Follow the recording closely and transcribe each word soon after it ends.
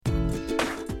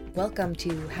Welcome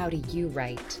to How Do You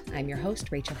Write? I'm your host,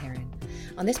 Rachel Herron.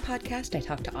 On this podcast, I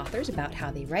talk to authors about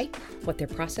how they write, what their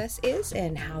process is,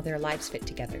 and how their lives fit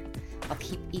together. I'll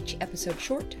keep each episode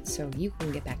short so you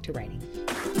can get back to writing.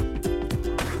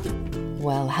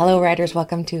 Well, hello writers.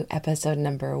 Welcome to episode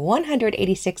number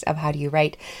 186 of How Do You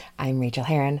Write? I'm Rachel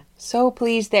Herron. So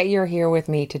pleased that you're here with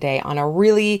me today on a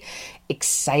really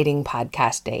exciting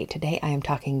podcast day. Today I am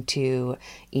talking to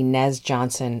Inez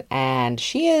Johnson, and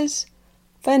she is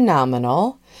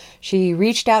phenomenal. She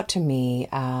reached out to me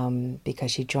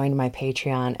because she joined my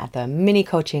Patreon at the mini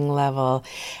coaching level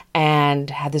and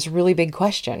had this really big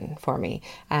question for me.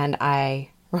 And I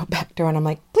wrote back to her and I'm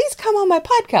like, please come on my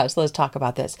podcast. Let's talk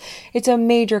about this. It's a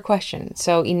major question.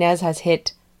 So Inez has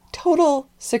hit total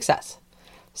success,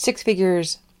 6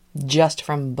 figures just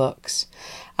from books.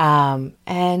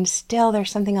 And still there's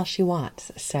something else she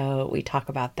wants. So we talk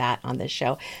about that on this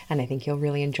show, and I think you'll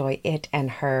really enjoy it and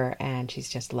her, and she's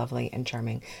just lovely and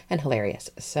charming and hilarious.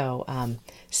 So,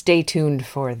 stay tuned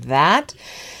for that.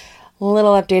 A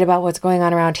little update about what's going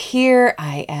on around here.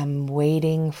 I am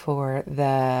waiting for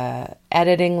the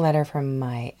editing letter from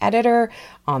my editor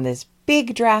on this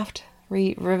big draft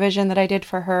revision that I did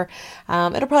for her.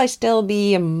 It'll probably still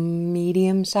be a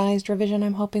medium-sized revision,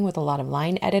 I'm hoping, with a lot of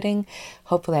line editing.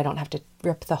 Hopefully I don't have to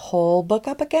rip the whole book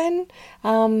up again,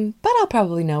 but I'll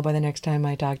probably know by the next time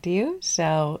I talk to you,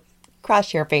 so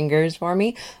cross your fingers for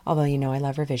me, although you know I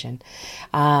love revision.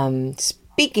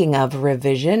 Speaking of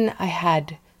revision, I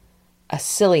had a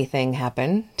silly thing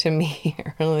happen to me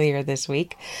earlier this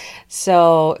week.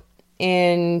 So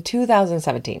in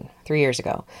 2017, 3 years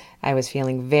ago, I was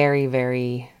feeling very,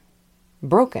 very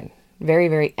broken, very,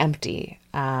 very empty.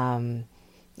 I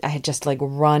had just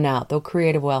run out. The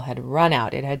creative well had run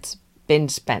out. It had been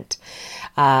spent.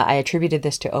 I attributed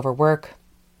this to overwork,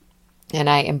 and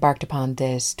I embarked upon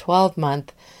this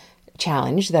 12-month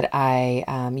challenge that I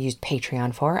used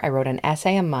Patreon for. I wrote an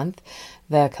essay a month.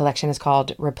 The collection is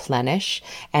called Replenish,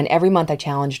 and every month I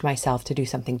challenged myself to do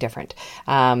something different.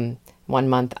 1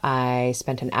 month I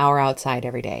spent an hour outside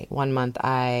every day. 1 month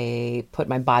I put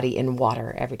my body in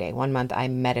water every day. 1 month I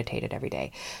meditated every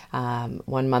day.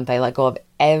 1 month I let go of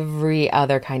every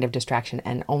other kind of distraction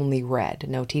and only read.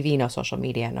 No TV, no social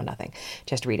media, no nothing.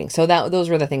 Just reading. So those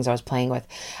were the things I was playing with.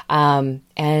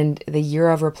 And the year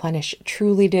of Replenish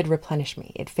truly did replenish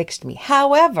me. It fixed me.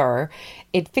 However,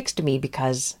 it fixed me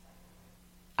because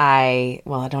I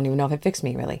don't even know if it fixed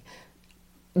me really.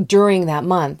 During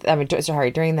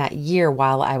that year,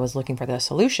 while I was looking for the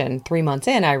solution, 3 months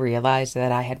in, I realized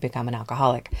that I had become an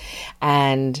alcoholic.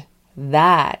 And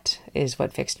that is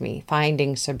what fixed me.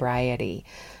 Finding sobriety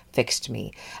fixed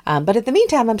me. But in the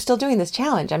meantime, I'm still doing this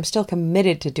challenge. I'm still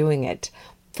committed to doing it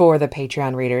for the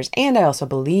Patreon readers. And I also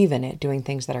believe in it, doing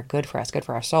things that are good for us, good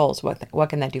for our souls. What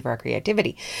can that do for our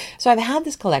creativity? So I've had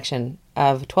this collection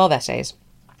of 12 essays,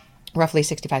 roughly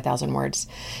 65,000 words,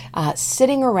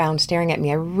 sitting around staring at me.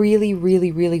 I really,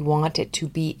 really, really want it to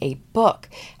be a book.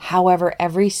 However,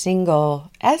 every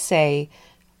single essay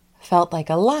felt like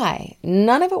a lie.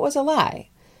 None of it was a lie.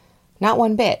 Not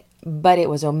one bit. But it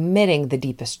was omitting the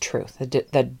deepest truth,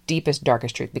 the deepest,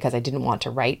 darkest truth, because I didn't want to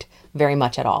write very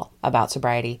much at all about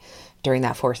sobriety during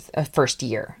that first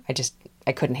year.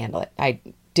 I couldn't handle it. I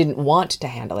didn't want to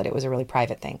handle it. It was a really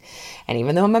private thing. And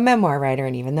even though I'm a memoir writer,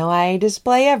 and even though I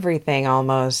display everything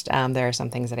almost, there are some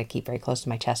things that I keep very close to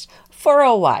my chest for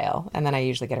a while. And then I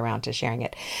usually get around to sharing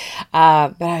it.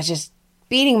 But I was just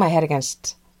beating my head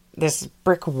against this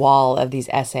brick wall of these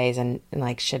essays and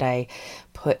should I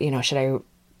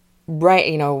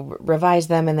write, revise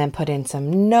them and then put in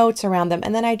some notes around them.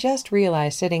 And then I just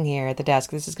realized sitting here at the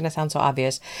desk, this is going to sound so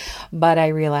obvious, but I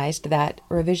realized that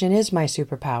revision is my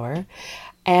superpower.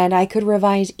 And I could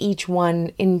revise each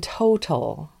one in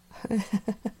total.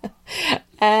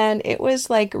 And it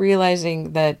was like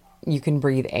realizing that you can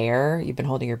breathe air. You've been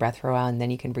holding your breath for a while and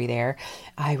then you can breathe air.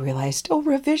 I realized,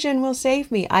 revision will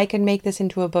save me. I can make this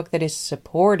into a book that is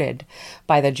supported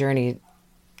by the journey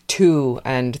to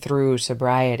and through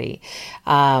sobriety.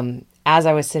 As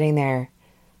I was sitting there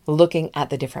looking at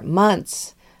the different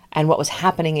months and what was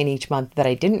happening in each month that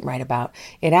I didn't write about,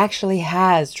 it actually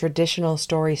has traditional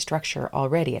story structure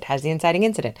already. It has the inciting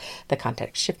incident, the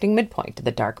context shifting midpoint,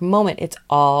 the dark moment. It's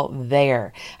all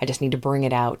there. I just need to bring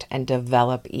it out and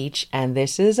develop each. And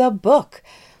this is a book.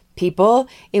 People,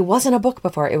 it wasn't a book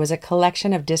before. It was a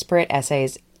collection of disparate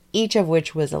essays, each of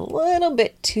which was a little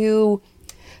bit too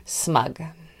smug.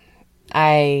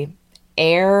 I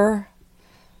err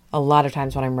a lot of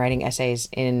times when I'm writing essays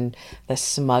in the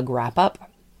smug wrap-up.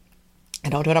 I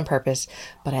don't do it on purpose,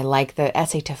 but I like the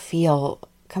essay to feel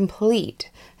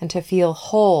complete and to feel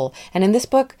whole. And in this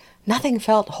book, nothing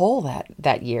felt whole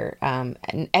that year.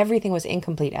 And everything was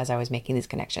incomplete as I was making these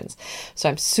connections. So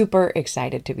I'm super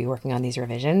excited to be working on these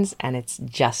revisions, and it's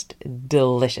just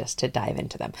delicious to dive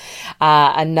into them.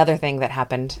 Another thing that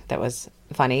happened that was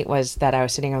funny was that I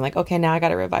was sitting there like, okay, now I got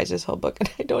to revise this whole book and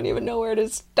I don't even know where to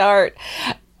start.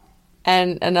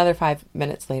 And another 5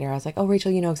 minutes later, I was like, oh,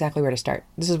 Rachel, you know exactly where to start.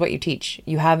 This is what you teach.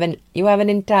 You have an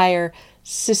entire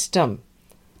system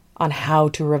on how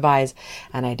to revise.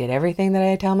 And I did everything that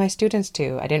I tell my students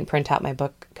to. I didn't print out my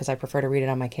book because I prefer to read it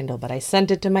on my Kindle, but I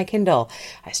sent it to my Kindle.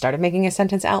 I started making a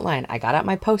sentence outline. I got out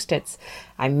my Post-its.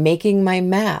 I'm making my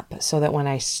map so that when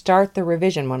I start the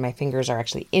revision, when my fingers are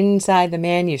actually inside the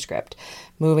manuscript,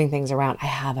 moving things around, I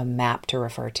have a map to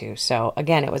refer to. So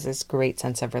again, it was this great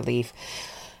sense of relief.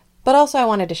 But also I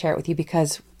wanted to share it with you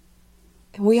because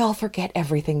we all forget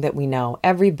everything that we know.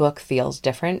 Every book feels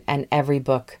different, and every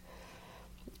book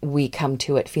we come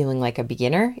to it feeling like a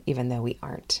beginner, even though we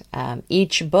aren't.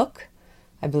 Each book,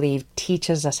 I believe,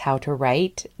 teaches us how to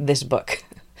write this book.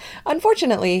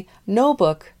 Unfortunately, no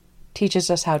book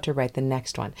teaches us how to write the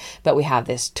next one. But we have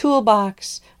this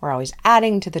toolbox. We're always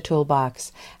adding to the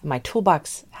toolbox. My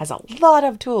toolbox has a lot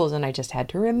of tools, and I just had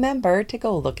to remember to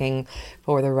go looking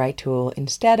for the right tool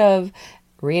instead of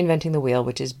reinventing the wheel,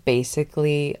 which is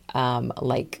basically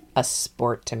like a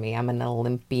sport to me. I'm an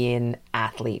Olympian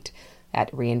athlete at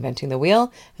reinventing the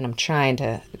wheel, and I'm trying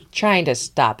to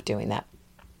stop doing that.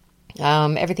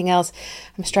 Everything else,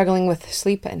 I'm struggling with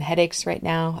sleep and headaches right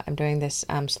now. I'm doing this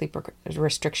sleep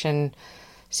restriction,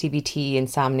 CBT,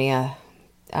 insomnia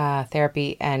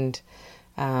therapy, and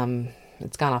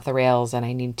it's gone off the rails, and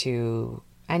I need to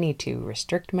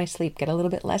restrict my sleep, get a little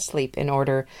bit less sleep in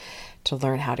order to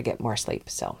learn how to get more sleep.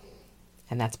 So,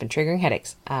 and that's been triggering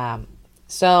headaches.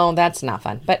 So that's not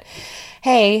fun. But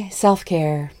hey,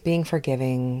 self-care, being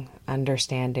forgiving,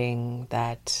 understanding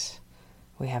that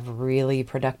we have really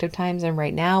productive times. And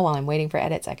right now, while I'm waiting for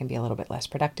edits, I can be a little bit less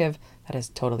productive. That is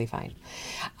totally fine.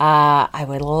 I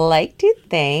would like to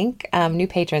thank new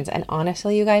patrons. And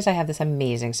honestly, you guys, I have this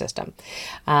amazing system.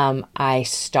 I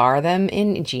star them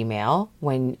in Gmail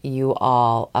when you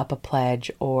all up a pledge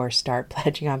or start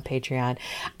pledging on Patreon.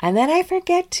 And then I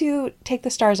forget to take the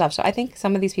stars off. So I think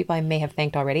some of these people I may have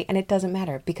thanked already. And it doesn't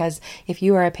matter, because if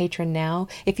you are a patron now,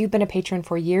 if you've been a patron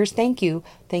for years, thank you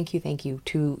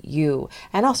to you.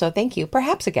 And also thank you,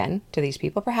 perhaps again, to these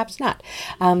people, perhaps not.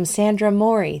 Sandra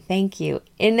Mori, thank you.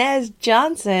 Inez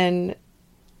Johnson,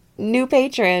 new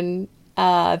patron,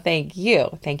 thank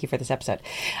you. Thank you for this episode.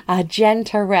 Jen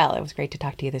Terrell, it was great to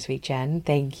talk to you this week, Jen.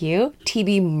 Thank you.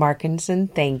 TB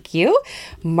Markinson, thank you.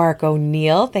 Mark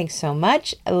O'Neill, thanks so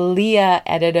much. Leah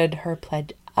edited her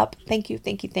pledge up. Thank you,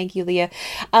 Leah.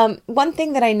 One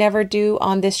thing that I never do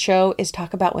on this show is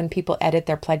talk about when people edit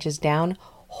their pledges down.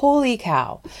 Holy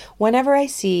cow. Whenever I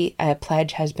see a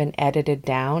pledge has been edited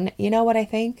down, you know what I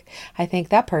think? I think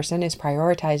that person is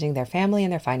prioritizing their family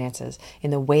and their finances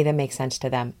in the way that makes sense to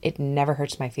them. It never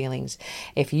hurts my feelings.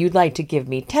 If you'd like to give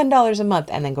me $10 a month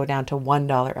and then go down to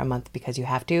 $1 a month because you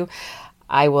have to,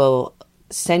 I will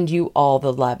send you all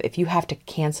the love. If you have to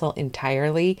cancel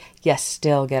entirely, yes,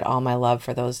 still get all my love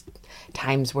for those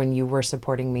times when you were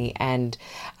supporting me. And,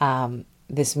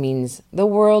 this means the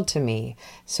world to me.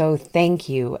 So thank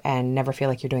you, and never feel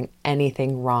like you're doing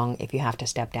anything wrong if you have to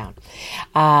step down.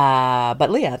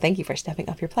 But Leah, thank you for stepping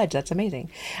up your pledge. That's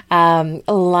amazing.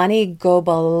 Lani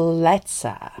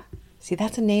Gobeletsa. See,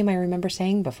 that's a name I remember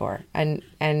saying before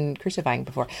and crucifying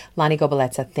before. Lani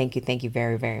Gobeletsa, thank you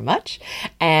very, very much.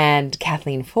 And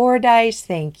Kathleen Fordyce,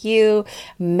 thank you.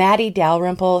 Maddie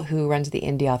Dalrymple, who runs the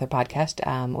Indie Author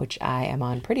Podcast, which I am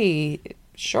on pretty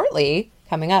shortly,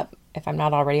 coming up, if I'm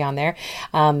not already on there.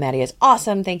 Maddie is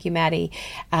awesome. Thank you, Maddie.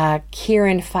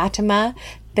 Kieran Fatima,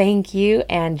 thank you.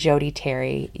 And Jody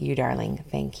Terry, you darling,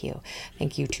 thank you.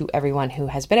 Thank you to everyone who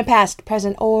has been a past,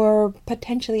 present, or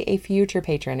potentially a future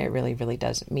patron. It really, really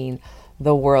does mean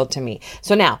the world to me.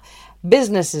 So now,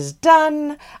 business is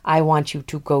done. I want you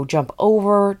to go jump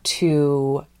over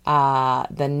to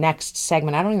the next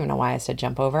segment. I don't even know why I said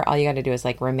jump over. All you got to do is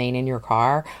like remain in your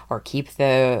car or keep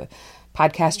the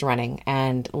podcast running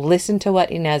and listen to what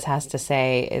Inez has to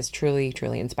say. Is truly,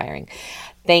 truly inspiring.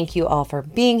 Thank you all for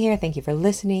being here. Thank you for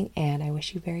listening. And I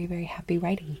wish you very, very happy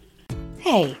writing.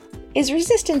 Hey, is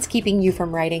resistance keeping you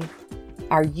from writing?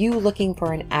 Are you looking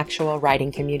for an actual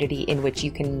writing community in which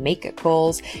you can make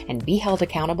goals and be held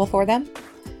accountable for them?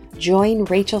 Join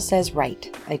Rachel Says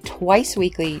Write, a twice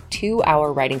weekly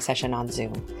 2-hour writing session on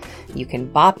Zoom. You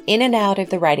can bop in and out of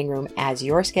the writing room as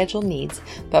your schedule needs,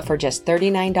 but for just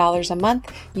 $39 a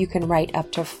month, you can write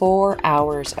up to 4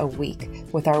 hours a week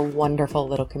with our wonderful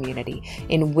little community,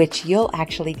 in which you'll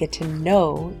actually get to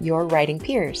know your writing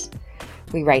peers.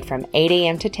 We write from 8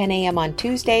 a.m. to 10 a.m. on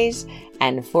Tuesdays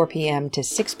and 4 p.m. to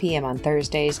 6 p.m. on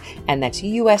Thursdays, and that's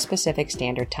U.S. Pacific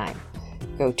Standard Time.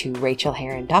 Go to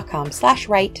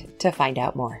rachelherron.com/write to find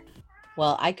out more.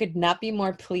 Well, I could not be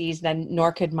more pleased,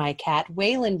 nor could my cat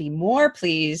Waylon be more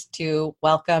pleased to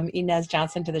welcome Inez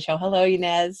Johnson to the show. Hello,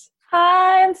 Inez.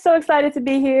 Hi, I'm so excited to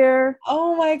be here.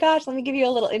 Oh my gosh, let me give you a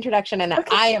little introduction, and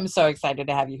okay. I am so excited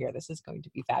to have you here. This is going to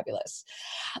be fabulous.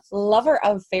 Lover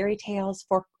of fairy tales,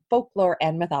 folklore,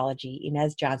 and mythology,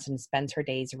 Inez Johnson spends her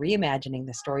days reimagining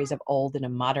the stories of old in a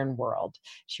modern world.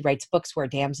 She writes books where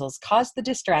damsels cause the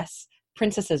distress,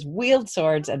 princesses wield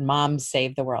swords, and moms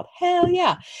save the world. Hell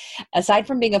yeah. Aside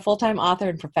from being a full-time author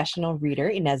and professional reader,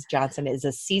 Inez Johnson is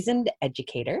a seasoned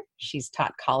educator. She's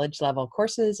taught college-level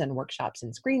courses and workshops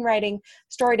in screenwriting,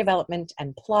 story development,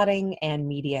 and plotting and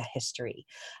media history.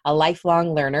 A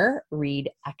lifelong learner, read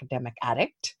academic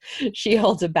addict, she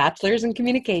holds a bachelor's in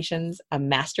communications, a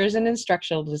master's in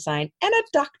instructional design, and a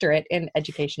doctorate in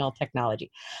educational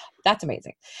technology. That's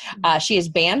amazing. She is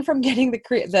banned from getting the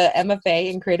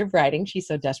MFA in creative writing she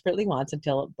so desperately wants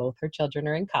until both her children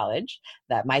are in college.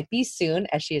 That might be soon,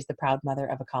 as she is the proud mother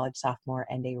of a college sophomore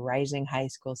and a rising high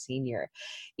school senior.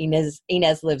 Inez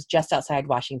lives just outside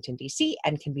Washington, D.C.,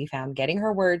 and can be found getting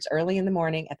her words early in the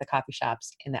morning at the coffee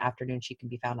shops. In the afternoon, she can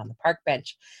be found on the park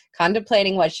bench,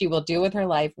 contemplating what she will do with her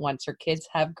life once her kids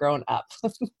have grown up.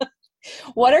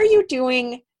 What are you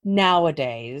doing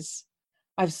nowadays?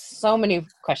 I have so many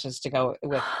questions to go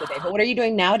with today, but what are you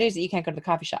doing nowadays that you can't go to the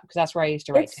coffee shop? Because that's where I used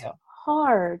to write too.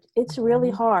 Hard. It's really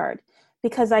hard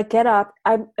because I get up,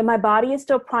 and my body is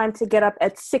still primed to get up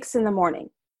at 6 in the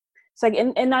morning. It's like,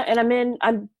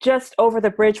 I'm just over the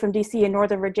bridge from DC in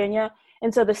Northern Virginia.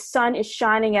 And so the sun is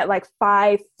shining at like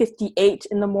 5:58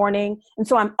 in the morning. And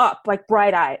so I'm up like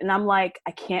bright eyed, and I'm like,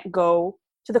 I can't go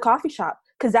to the coffee shop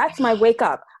because that's my wake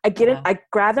up. I get in, I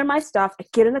gather my stuff, I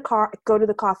get in the car, I go to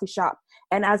the coffee shop.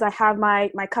 And as I have my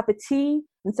cup of tea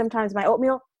and sometimes my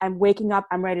oatmeal, I'm waking up,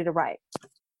 I'm ready to write.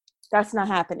 That's not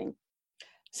happening.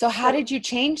 So how did you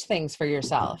change things for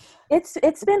yourself? It's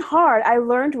been hard. I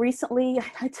learned recently,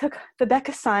 I took the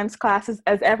Becca Symes classes,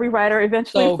 as every writer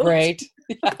eventually So great.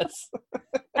 Yes.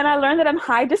 And I learned that I'm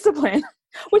high discipline,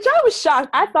 which I was shocked.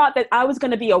 I thought that I was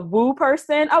going to be a woo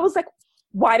person. I was like,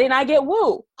 why didn't I get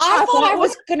woo? I thought I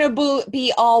was going to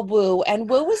be all woo, and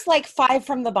woo was like 5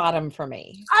 from the bottom for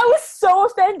me. I was so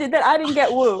offended that I didn't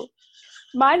get woo.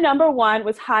 My number one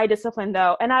was high discipline,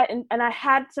 though, and I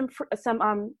had some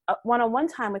one-on-one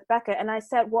time with Becca, and I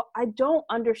said, well, I don't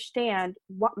understand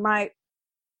why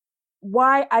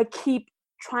I keep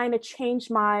trying to change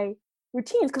my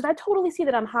routines, because I totally see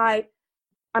that I'm high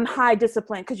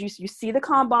discipline, because you see the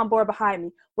Kanban board behind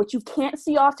me. What you can't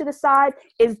see off to the side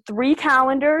is 3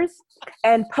 calendars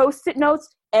and Post-it notes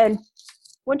and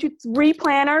 3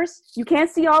 planners. You can't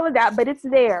see all of that, but it's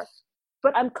there.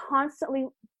 But I'm constantly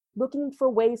looking for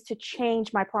ways to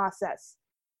change my process.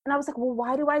 And I was like, well,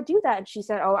 why do I do that? And she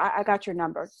said, oh, I got your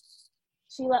number.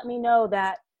 She let me know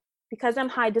that because I'm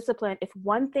high discipline, if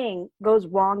one thing goes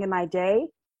wrong in my day,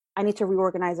 I need to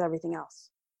reorganize everything else.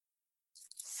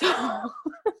 So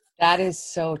that is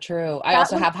so true. I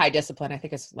also have high discipline. I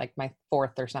think it's like my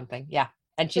 4th or something. Yeah.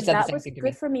 And she said the same thing to me. That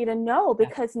was good for me to know,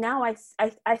 because now I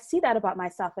see that about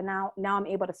myself. And now I'm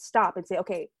able to stop and say,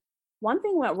 okay, one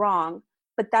thing went wrong,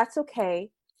 but that's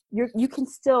okay. You can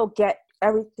still get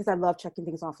because I love checking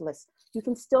things off the list. You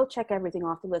can still check everything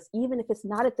off the list, even if it's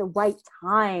not at the right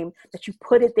time that you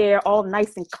put it there all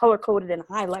nice and color-coded and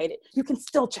highlighted. You can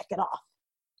still check it off.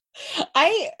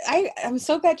 I'm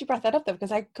so glad you brought that up, though,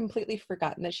 because I completely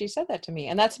forgotten that she said that to me.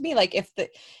 And that's me. Like, if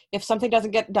something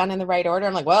doesn't get done in the right order,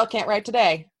 I'm like, well, can't write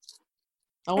today.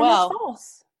 Oh, and well. That's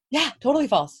false. Yeah, totally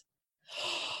false.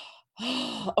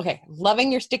 Okay. Loving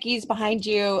your stickies behind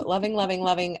you.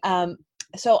 Loving.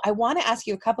 So I want to ask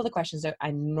you a couple of questions that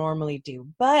I normally do,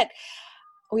 but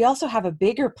we also have a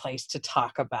bigger place to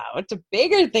talk about, a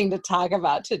bigger thing to talk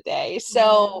about today.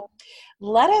 So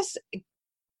let us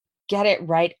get it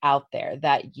right out there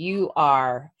that you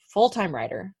are full-time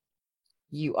writer.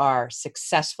 You are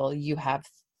successful. You have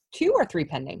 2 or 3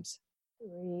 pen names.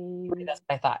 3. That's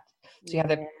what I thought. So you have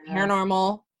the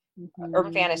paranormal,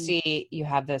 urban fantasy, you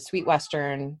have the sweet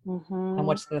Western, and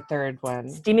what's the third one?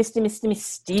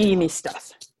 Steamy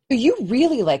stuff. You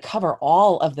really like cover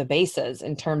all of the bases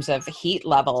in terms of heat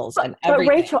levels and But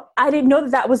everything. Rachel, I didn't know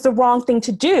that was the wrong thing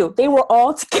to do. They were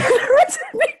all together to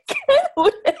begin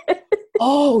with.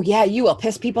 Oh yeah, you will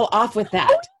piss people off with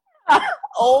that.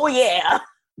 Oh yeah.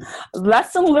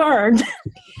 Lesson learned.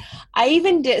 I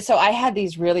even did. So I had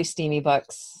these really steamy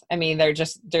books. I mean, they're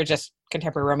just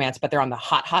contemporary romance, but they're on the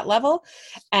hot level.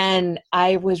 And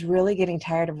I was really getting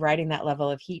tired of writing that level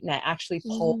of heat. And I actually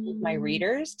polled my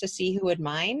readers to see who would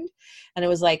mind. And it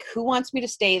was like, who wants me to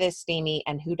stay this steamy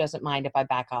and who doesn't mind if I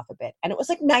back off a bit? And it was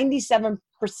like 97%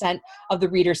 of the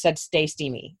readers said stay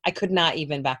steamy. I could not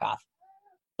even back off.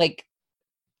 Like,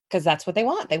 because that's what they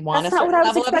want. They want That's a not certain what I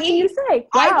was level of expecting heat. you to say.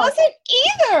 Wow. I wasn't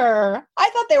either. I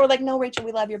thought they were like, no, Rachel,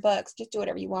 we love your books. Just do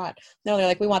whatever you want. No, they're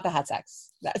like, we want the hot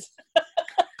sex. That's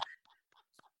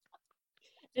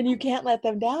and you can't let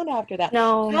them down after that.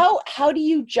 No. How do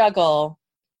you juggle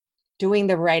doing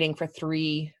the writing for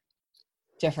 3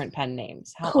 different pen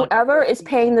names? Whoever is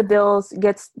paying the bills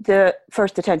gets the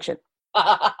first attention.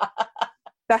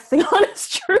 That's the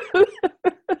honest truth.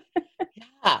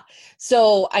 Yeah.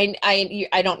 So you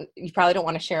probably don't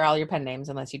want to share all your pen names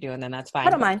unless you do, and then that's fine. I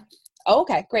don't mind. Oh,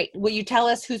 okay, great. Will you tell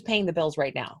us who's paying the bills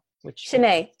right now?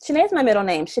 Shanae. Shanae is my middle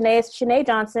name. Shanae is Shanae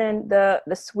Johnson, the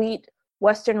sweet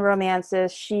Western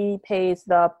romances. She pays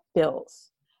the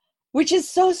bills. Which is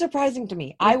so surprising to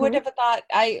me. Mm-hmm. I would have thought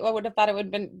it would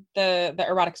have been the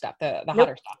erotic stuff, the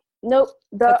hotter stuff. Nope.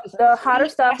 The hotter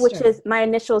stuff, Western, which is my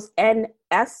initials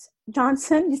NS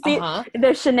Johnson. You see,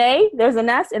 there's Shanae, there's an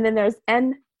S, and then there's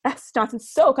NS Johnson.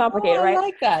 So complicated, right? I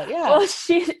like that. Yeah. Well,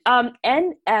 she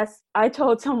NS. I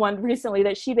told someone recently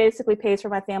that she basically pays for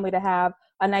my family to have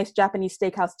a nice Japanese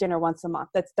steakhouse dinner once a month.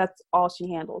 That's all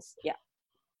she handles. Yeah.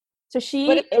 So she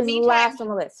is last on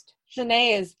the list.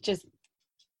 Shanae is just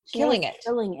killing it.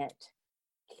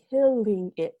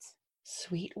 Killing it.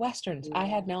 Sweet Westerns. I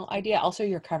had no idea. Also,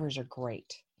 your covers are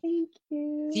great. Thank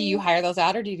you. Do you hire those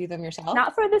out or do you do them yourself?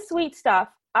 Not for the sweet stuff.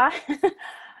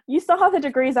 You saw how the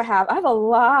degrees I have. I have a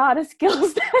lot of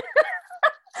skills.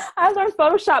 I learned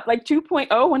Photoshop like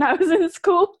 2.0 when I was in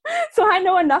school. So I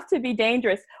know enough to be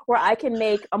dangerous where I can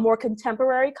make a more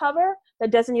contemporary cover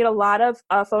that doesn't need a lot of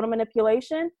photo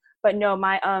manipulation. But no,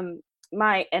 my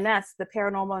NS, the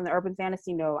paranormal and the urban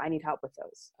fantasy, no, I need help with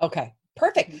those. Okay,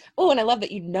 perfect. Oh, and I love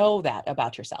that you know that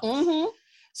about yourself. Mm-hmm.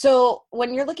 So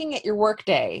when you're looking at your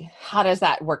workday, how does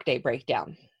that workday break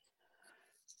down?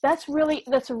 That's a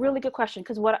really good question.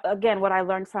 Because what I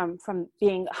learned from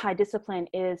being high discipline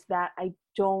is that I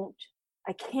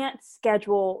can't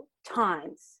schedule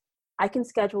times. I can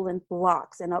schedule in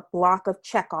blocks and a block of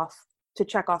check off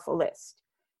a list.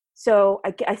 So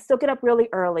I still get up really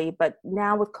early, but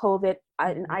now with COVID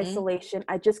in isolation,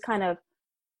 I just kind of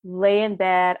lay in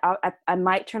bed. I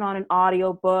might turn on an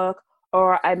audio book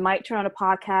or I might turn on a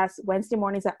podcast. Wednesday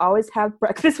mornings, I always have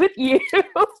breakfast with you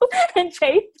and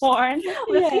Jay Thorne.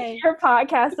 Listen to your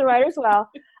podcast, The Writer's Well.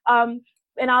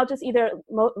 And I'll just either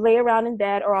lay around in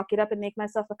bed or I'll get up and make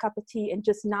myself a cup of tea and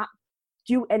just not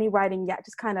do any writing yet.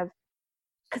 Just kind of,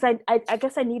 because I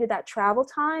guess I needed that travel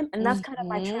time, and that's kind of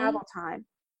my travel time.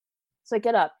 So I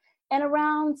get up, and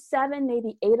around 7,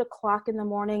 maybe 8 o'clock in the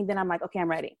morning, then I'm like, okay, I'm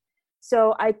ready.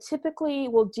 So I typically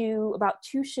will do about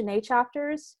 2 Shanae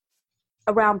chapters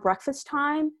around breakfast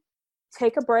time,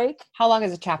 take a break. How long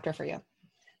is a chapter for you?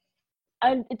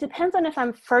 It depends on if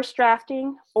I'm first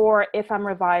drafting or if I'm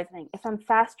revising. If I'm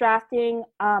fast drafting,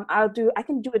 I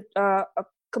can do a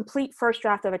complete first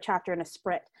draft of a chapter in a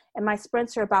sprint. And my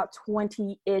sprints are about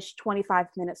 20-ish, 25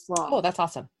 minutes long. Oh, that's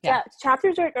awesome. Yeah,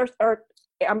 chapters are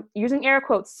I'm using air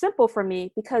quotes, simple for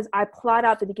me because I plot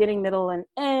out the beginning, middle, and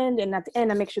end. And at the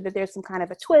end, I make sure that there's some kind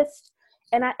of a twist.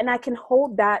 And I can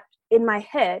hold that in my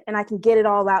head and I can get it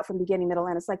all out from beginning, middle,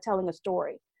 end. It's like telling a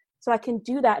story. So I can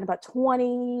do that in about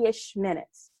 20-ish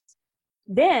minutes.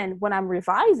 Then when I'm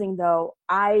revising though,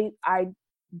 I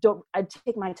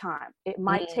take my time. It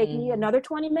might take me another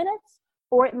 20 minutes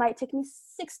or it might take me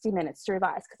 60 minutes to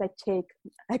revise because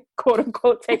I quote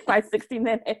unquote take my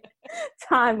 60-minute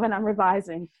time when I'm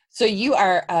revising. So you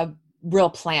are a real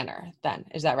planner then,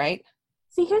 is that right?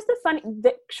 See, here's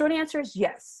the short answer is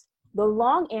yes. The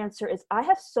long answer is I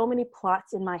have so many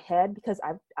plots in my head because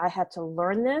I had to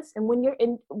learn this. And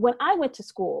when I went to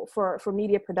school for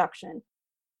media production,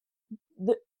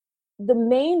 the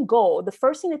main goal, the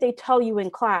first thing that they tell you in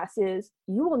class is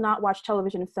you will not watch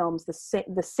television films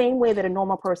the same way that a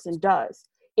normal person does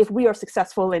if we are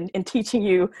successful in teaching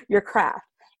you your craft.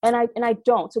 And I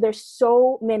don't. So there's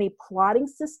so many plotting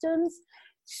systems,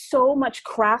 so much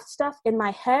craft stuff in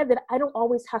my head that I don't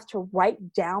always have to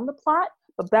write down the plot.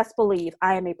 But best believe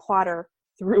I am a plotter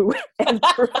through and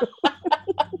through.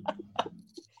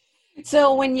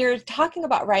 So when you're talking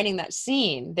about writing that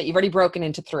scene that you've already broken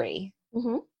into 3,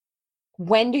 Mm-hmm.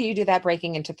 when do you do that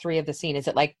breaking into 3 of the scene? Is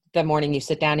it like the morning you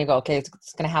sit down and you go, okay, it's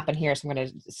going to happen here, so I'm going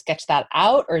to sketch that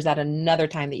out? Or is that another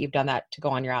time that you've done that to go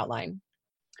on your outline?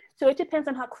 So it depends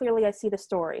on how clearly I see the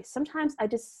story. Sometimes I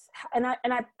just,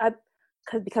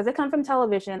 because I come from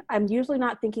television, I'm usually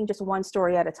not thinking just one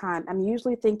story at a time. I'm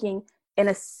usually thinking in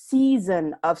a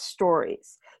season of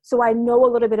stories. So I know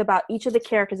a little bit about each of the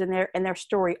characters in their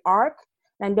story arc,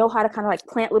 and I know how to kind of like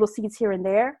plant little seeds here and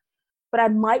there. But I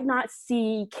might not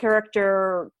see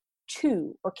character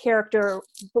 2 or character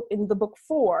in the book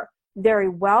 4 very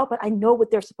well, but I know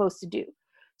what they're supposed to do.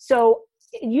 So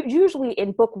usually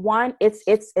in book 1,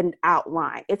 it's an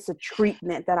outline. It's a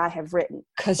treatment that I have written.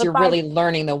 Because you're really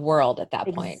learning the world at that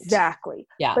point. Exactly.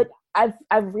 Yeah. But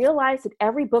I've realized that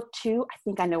every book 2, I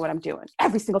think I know what I'm doing.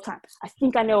 Every single time. I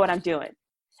think I know what I'm doing.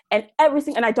 And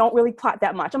and I don't really plot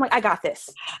that much. I'm like, I got this.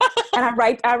 And I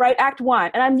write act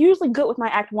 1. And I'm usually good with my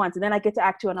act 1s. And then I get to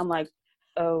act 2 and I'm like,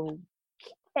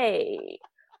 okay,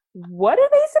 what are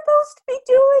they supposed to be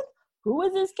doing? Who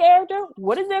is this character?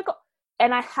 What is their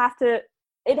and I have to,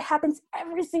 it happens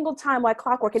every single time like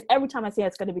clockwork. And every time I say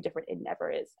it's going to be different, it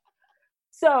never is.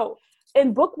 So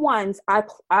in book 1s,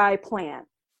 I plan.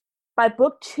 By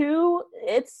book 2,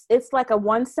 it's like a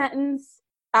 1-sentence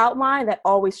outline that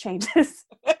always changes.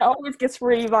 It always gets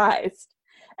revised.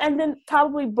 And then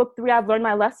probably book 3, I've learned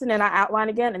my lesson and I outline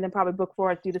again. And then probably book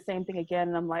 4, I do the same thing again.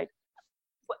 And I'm like,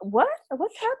 what?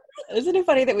 What's happening? Isn't it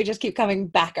funny that we just keep coming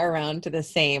back around to the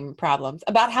same problems?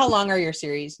 About how long are your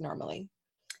series normally?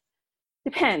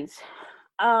 Depends.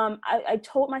 I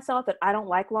told myself that I don't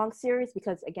like long series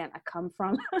because, again, I come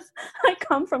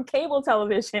from cable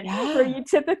television, where you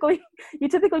typically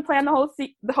plan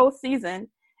the whole season,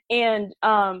 and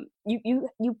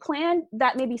you plan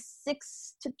that maybe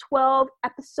 6 to 12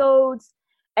 episodes,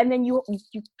 and then you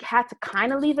had to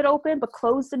kind of leave it open but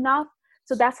closed enough.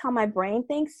 So that's how my brain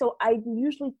thinks. So I'm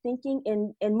usually thinking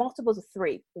in multiples of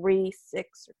 3,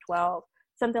 6, or 12,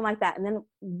 something like that. And then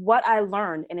what I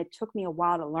learned, and it took me a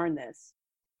while to learn this,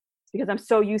 because I'm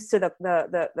so used to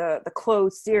the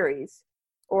closed series,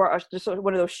 or just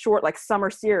one of those short like summer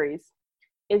series,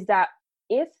 is that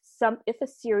if a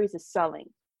series is selling,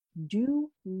 do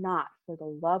not, for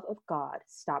the love of God,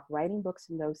 stop writing books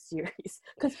in those series,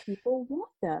 because people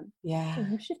want them. Yeah. So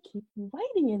you should keep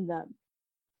writing in them.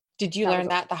 Did you learn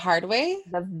that the hard way?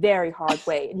 The very hard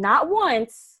way. Not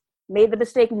once. Made the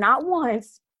mistake not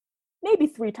once. Maybe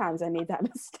 3 times I made that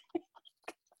mistake.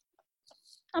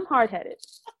 I'm hard-headed.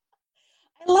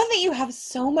 I love that you have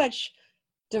so much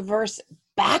diverse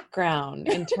background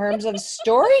in terms of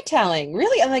storytelling.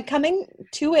 Really, and like coming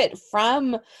to it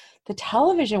from the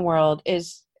television world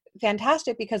is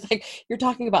fantastic, because like you're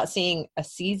talking about seeing a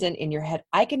season in your head.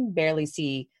 I can barely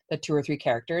see the 2 or 3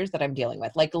 characters that I'm dealing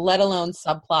with, like let alone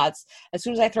subplots. As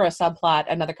soon as I throw a subplot,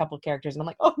 another couple of characters, and I'm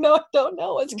like, oh no, I don't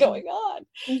know what's going on.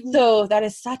 So that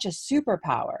is such a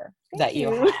superpower that you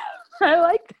have. I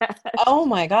like that. Oh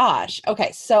my gosh.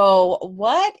 Okay. So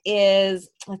what is,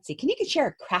 let's see, can you share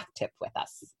a craft tip with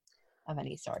us of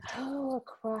any sort? Oh, a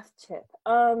craft tip.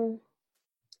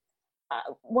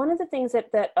 One of the things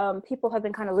that people have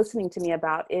been kind of listening to me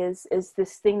about is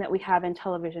this thing that we have in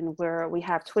television where we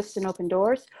have twists and open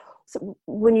doors. So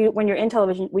when you're in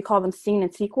television, we call them scene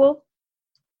and sequel,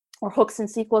 or hooks and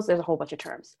sequels. There's a whole bunch of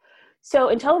terms. So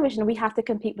in television, we have to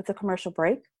compete with the commercial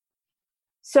break.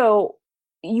 So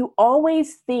you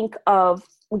always think of,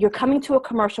 you're coming to a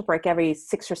commercial break every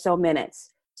 6 or so minutes.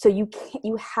 So you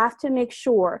have to make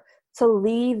sure to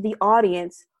leave the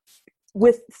audience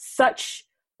with such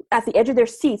at the edge of their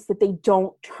seats that they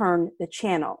don't turn the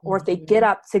channel, or if they get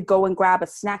up to go and grab a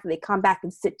snack, they come back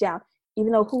and sit down,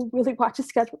 even though who really watches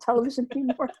scheduled television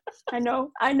anymore? I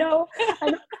know. I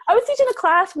was teaching a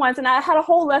class once, and I had a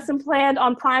whole lesson planned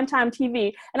on primetime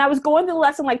TV, and I was going to the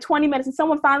lesson like 20 minutes, and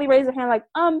someone finally raised their hand like,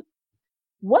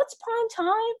 what's prime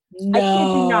time?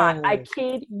 No. I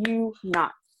kid you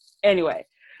not. Anyway,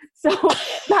 so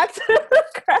back to the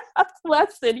craft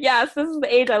lesson. Yes, this is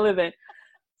the age I live in.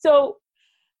 So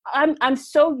I'm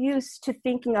so used to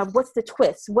thinking of what's the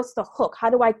twist, what's the hook, how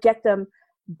do I get them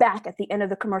back at the end of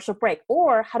the commercial break,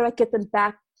 or how do I get them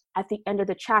back at the end of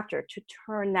the chapter to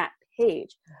turn that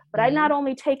page. But I not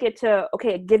only take it to,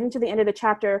 okay, getting to the end of the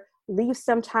chapter, leave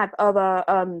some type of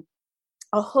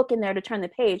a hook in there to turn the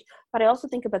page, but I also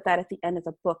think about that at the end of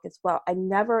the book as well. I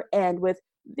never end with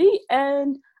the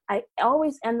end. I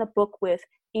always end the book with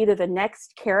either the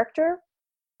next character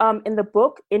in the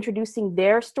book introducing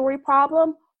their story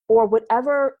problem, or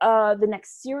whatever the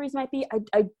next series might be.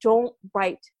 I don't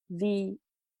write the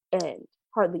end,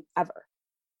 hardly ever.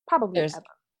 Probably ever.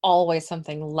 always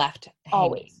something left hanging.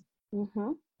 Always.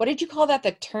 Mm-hmm. What did you call that?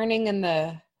 The turning and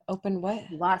the open what?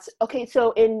 Lots. Okay,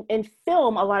 so in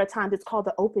film, a lot of times it's called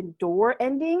the open door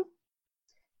ending.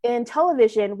 In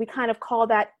television, we kind of call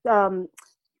that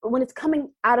when it's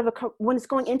coming out of when it's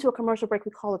going into a commercial break,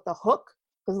 we call it the hook,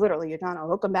 because literally you're trying to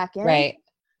hook them back in. Right.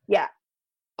 Yeah.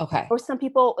 Okay. Or some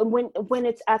people, when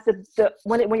it's at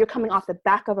when you're coming off the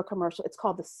back of a commercial, it's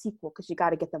called the sequel, because you got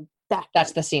to get them back.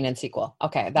 That's the scene and sequel.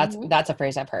 Okay, that's a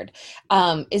phrase I've heard.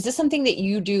 Is this something that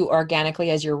you do organically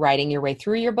as you're writing your way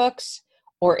through your books,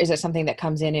 or is it something that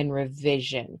comes in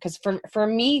revision? Because for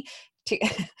me,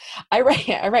 I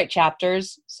write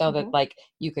chapters so that like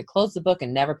you could close the book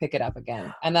and never pick it up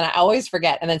again, and then I always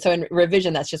forget. And then so in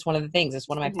revision, that's just one of the things. It's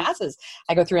one of my passes.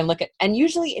 I go through and look at, and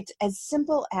usually it's as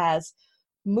simple as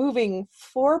moving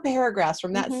 4 paragraphs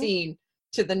from that scene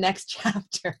to the next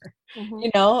chapter, you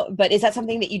know. But is that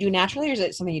something that you do naturally, or is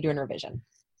it something you do in revision?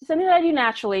 Something that I do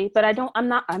naturally, but I'm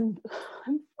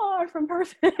far from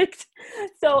perfect.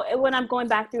 So when I'm going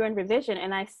back through in revision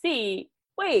and I see,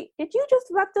 wait, did you just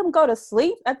let them go to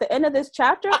sleep at the end of this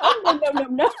chapter? Oh,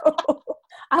 no.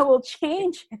 I will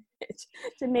change it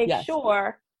to make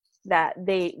sure that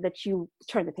you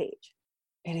turn the page.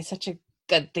 It is such a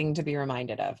good thing to be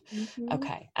reminded of.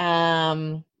 Okay.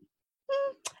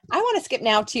 I want to skip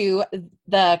now to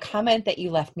the comment that you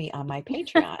left me on my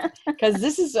Patreon, because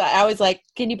this is, I was like,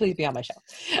 can you please be on my show?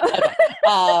 Okay.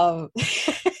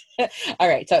 All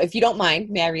right. So if you don't mind,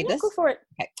 may I read this? Go for it.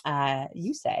 Okay.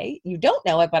 You say, you don't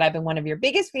know it, but I've been one of your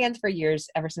biggest fans for years,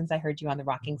 ever since I heard you on the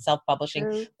Rocking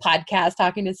Self-Publishing podcast,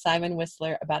 talking to Simon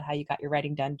Whistler about how you got your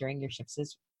writing done during your shifts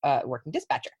as working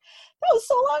dispatcher. That was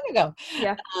so long ago.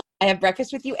 Yeah. I have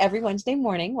breakfast with you every Wednesday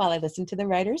morning while I listen to the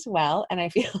Writers Well, and I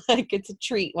feel like it's a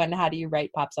treat when How Do You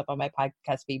Write pops up on my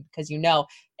podcast feed, because you know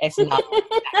it's not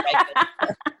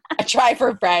I try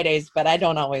for Fridays, but I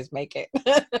don't always make it.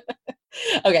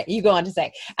 Okay, you go on to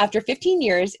say, after 15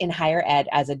 years in higher ed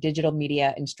as a digital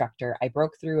media instructor, I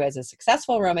broke through as a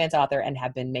successful romance author and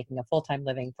have been making a full-time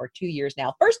living for 2 years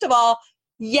now. First of all,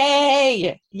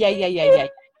 yay!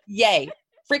 Yay!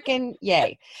 Freaking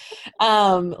yay.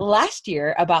 Last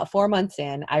year, about 4 months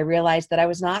in, I realized that I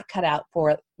was not cut out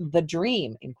for the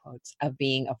dream, in quotes, of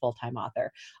being a full-time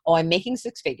author. Oh, I'm making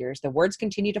 6 figures. The words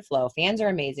continue to flow. Fans are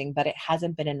amazing, but it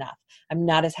hasn't been enough. I'm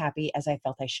not as happy as I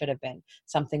felt I should have been.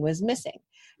 Something was missing.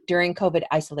 During COVID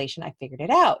isolation, I figured it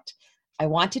out. I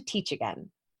want to teach again.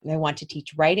 I want to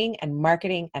teach writing and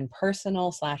marketing and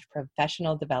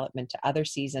personal/professional development to other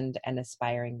seasoned and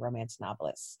aspiring romance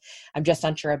novelists. I'm just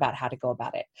unsure about how to go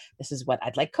about it. This is what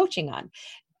I'd like coaching on.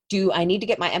 Do I need to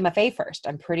get my MFA first?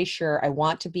 I'm pretty sure I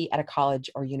want to be at a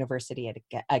college or university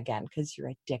again, because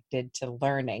you're addicted to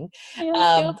learning,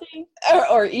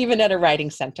 or even at a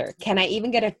writing center. Can I even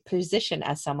get a position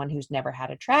as someone who's never had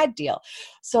a trad deal?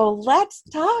 So let's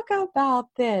talk about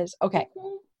this. Okay.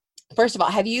 First of all,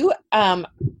 have you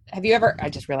ever, I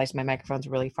just realized my microphone's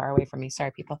really far away from me.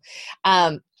 Sorry, people.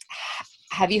 Have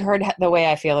you heard the way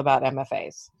I feel about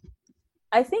MFAs?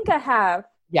 I think I have.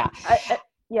 Yeah.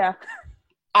 Yeah.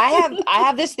 I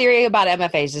have this theory about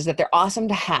MFAs is that they're awesome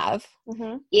to have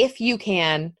if you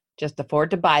can just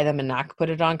afford to buy them and not put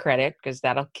it on credit, because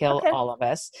that'll kill all of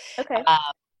us. Okay.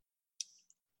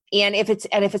 And if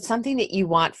it's something that you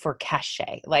want for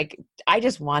cachet, like I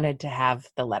just wanted to have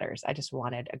the letters. I just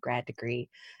wanted a grad degree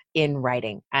in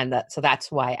writing. And so that's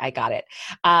why I got it.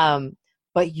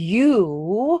 But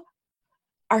you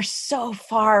are so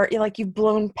far, like you've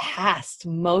blown past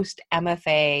most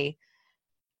MFA,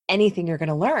 anything you're going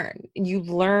to learn. You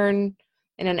learn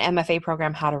in an MFA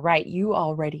program how to write. You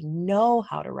already know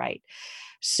how to write.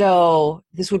 So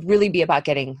this would really be about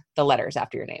getting the letters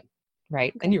after your name.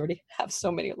 Right. And you already have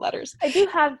so many letters. I do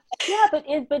have,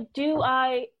 but do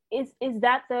I, is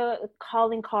that the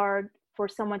calling card for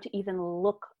someone to even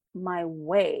look my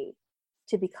way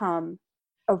to become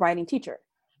a writing teacher?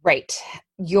 Right.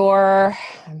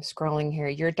 I'm scrolling here.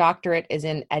 Your doctorate is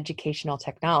in educational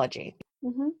technology.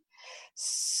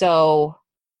 So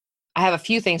I have a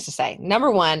few things to say.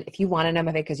 Number one, if you want an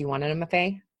MFA because you want an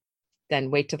MFA,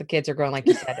 then wait till the kids are grown, like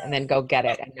you said, and then go get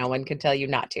it. And no one can tell you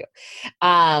not to.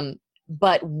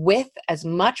 But with as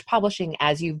much publishing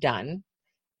as you've done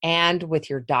and with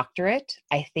your doctorate,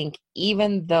 I think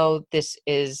even though this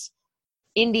is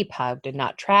indie pubbed and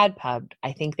not trad pubbed,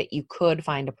 I think that you could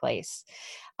find a place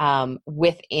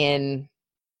within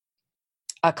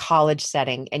a college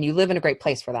setting, and you live in a great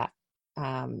place for that.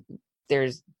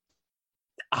 There's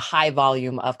a high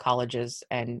volume of colleges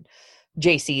and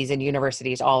JCs and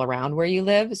universities all around where you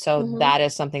live. So that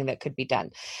is something that could be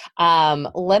done.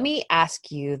 Let me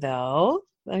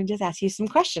just ask you some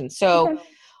questions. So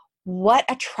what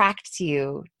attracts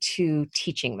you to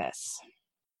teaching this?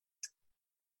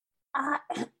 I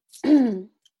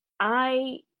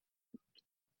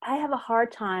have a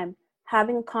hard time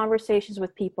having conversations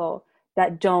with people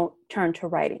that don't turn to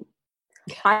writing.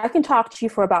 I can talk to you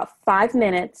for about 5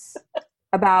 minutes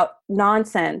about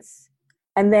nonsense,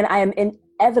 and then I am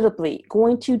inevitably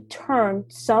going to turn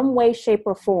some way, shape,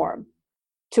 or form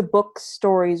to books,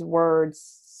 stories, words,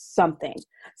 something.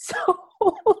 So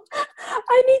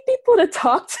I need people to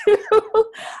talk to.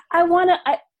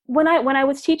 When I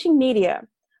was teaching media,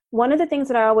 one of the things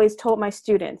that I always told my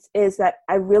students is that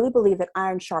I really believe that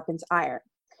iron sharpens iron.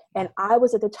 And I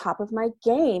was at the top of my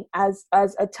game as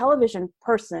a television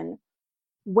person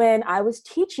when I was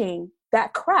teaching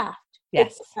that craft.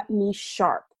 Yes. It kept me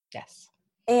sharp. Yes.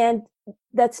 And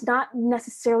that's not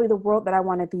necessarily the world that I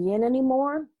want to be in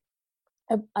anymore.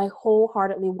 I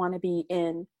wholeheartedly want to be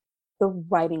in the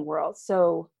writing world.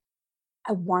 So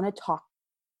I want to talk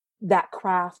that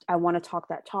craft. I want to talk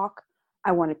that talk.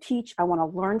 I want to teach. I want to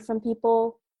learn from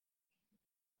people.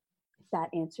 If that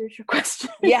answers your question.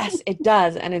 Yes, it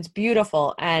does. And it's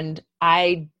beautiful. And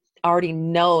I already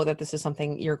know that this is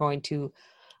something you're going to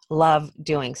love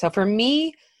doing. So for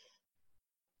me,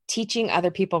 teaching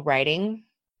other people writing,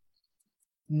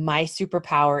 my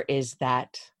superpower is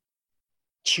that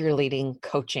cheerleading,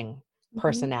 coaching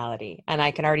personality. And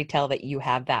I can already tell that you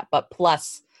have that, but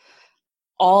plus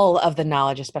all of the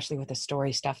knowledge, especially with the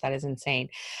story stuff, that is insane.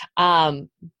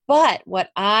 But what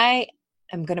I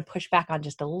am going to push back on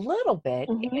just a little bit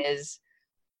is,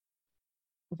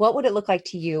 what would it look like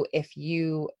to you if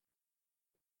you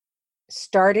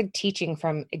started teaching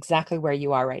from exactly where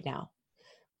you are right now?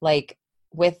 Like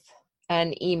with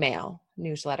an email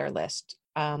newsletter list,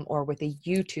 or with a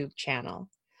YouTube channel,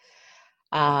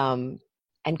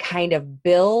 and kind of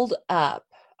build up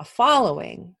a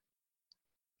following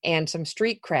and some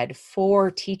street cred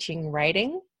for teaching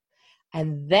writing,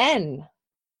 and then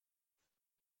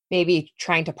maybe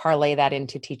trying to parlay that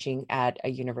into teaching at a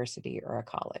university or a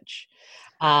college.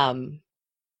 And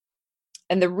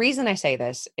the reason I say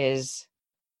this is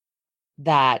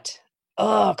that,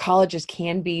 colleges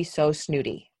can be so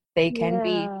snooty. They can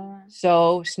be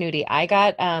so snooty. I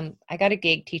got a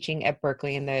gig teaching at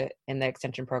Berkeley in the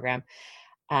extension program,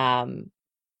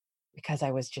 because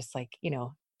I was just like,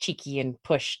 cheeky and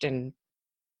pushed and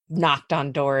knocked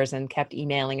on doors and kept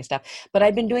emailing and stuff. But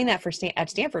I'd been doing that at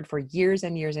Stanford for years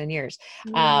and years and years,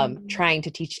 trying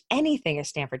to teach anything at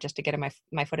Stanford just to get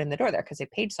my foot in the door there, because they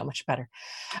paid so much better,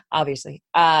 obviously.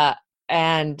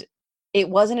 And it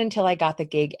wasn't until I got the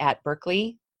gig at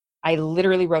Berkeley, I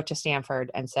literally wrote to Stanford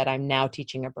and said, I'm now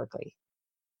teaching at Berkeley.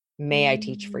 May I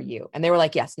teach for you? And they were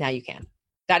like, yes, now you can.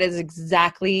 That is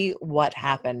exactly what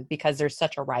happened, because there's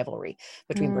such a rivalry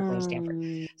between Berkeley and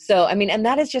Stanford. So, I mean, and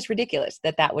that is just ridiculous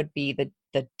that would be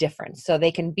the difference. So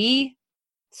they can be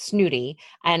snooty,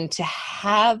 and to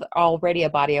have already a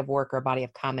body of work or a body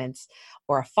of comments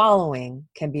or a following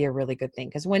can be a really good thing.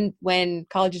 Because when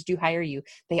colleges do hire you,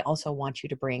 they also want you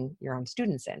to bring your own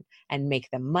students in and make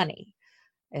them money,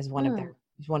 is one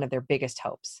of their biggest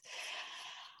hopes.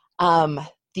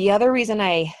 The other reason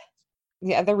I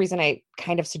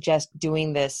kind of suggest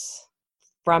doing this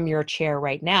from your chair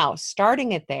right now,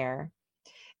 starting it there,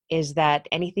 is that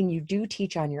anything you do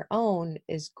teach on your own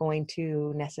is going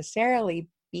to necessarily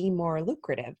be more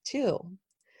lucrative too,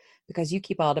 because you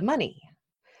keep all the money.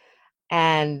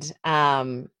 And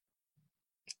I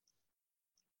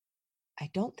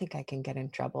don't think I can get in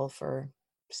trouble for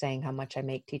saying how much I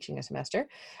make teaching a semester.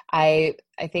 I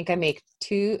think I make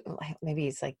maybe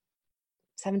it's like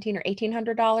 $1,700 or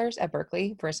 $1,800 at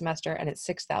Berkeley for a semester, and it's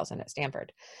 $6,000 at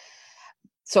Stanford.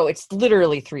 So it's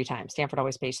literally 3 times. Stanford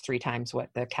always pays 3 times what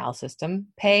the Cal system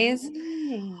pays.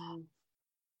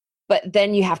 But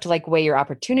then you have to weigh your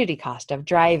opportunity cost of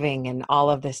driving and all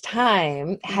of this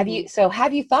time. Have you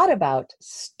thought about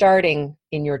starting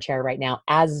in your chair right now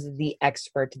as the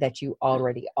expert that you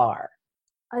already are?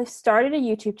 I started a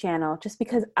YouTube channel just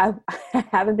because I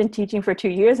haven't been teaching for 2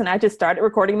 years, and I just started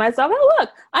recording myself. Oh, look,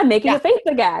 I'm making a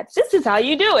Facebook ad. This is how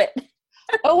you do it.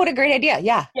 Oh, what a great idea.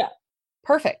 Yeah. Yeah.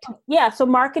 Perfect. Yeah. So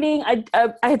marketing, I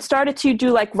had started to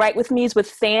do write with me's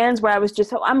with fans, where I was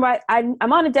just, I'm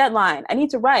on a deadline. I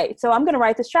need to write. So I'm going to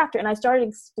write this chapter. And I started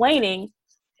explaining,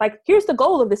 here's the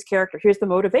goal of this character. Here's the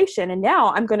motivation. And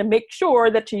now I'm going to make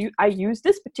sure that I use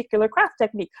this particular craft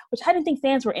technique, which I didn't think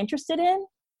fans were interested in.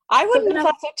 I wouldn't have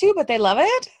thought so too, but they love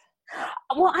it.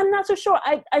 Well, I'm not so sure.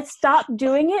 I stopped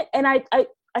doing it, and I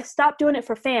stopped doing it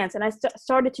for fans, and I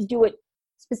started to do it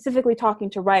specifically talking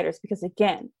to writers, because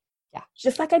again,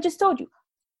 just like I just told you,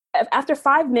 after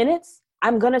 5 minutes,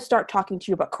 I'm going to start talking to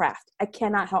you about craft. I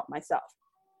cannot help myself.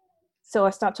 So I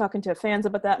stopped talking to fans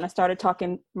about that, and I started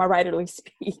talking my writerly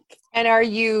speak. And are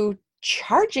you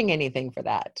charging anything for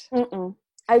that? Mm-mm.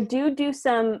 I do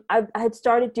some. I had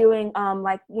started doing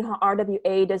like, you know,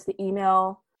 RWA does the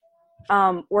email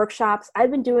workshops.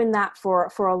 I've been doing that for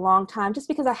a long time, just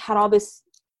because I had all this.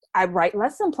 I write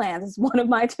lesson plans. It's one of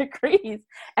my degrees,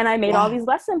 and I made all these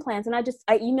lesson plans, and I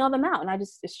email them out, and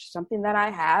it's just something that I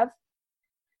have.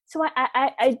 So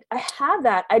I have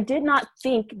that. I did not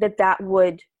think that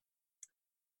would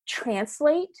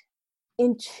translate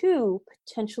into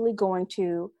potentially going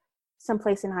to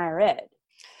someplace in higher ed.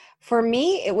 For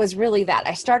me, it was really that.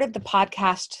 I started the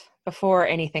podcast before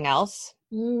anything else.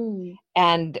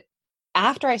 And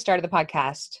after I started the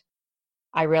podcast,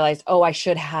 I realized, I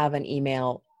should have an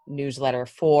email newsletter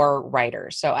for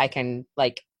writers so I can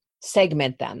like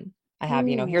segment them. I have,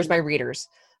 here's my readers,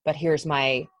 but here's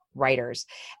my writers.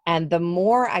 And the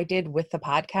more I did with the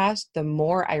podcast, the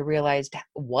more I realized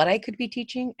what I could be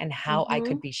teaching and how I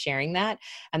could be sharing that.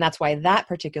 And that's why that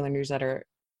particular newsletter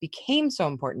became so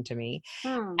important to me.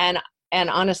 And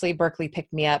honestly, Berkeley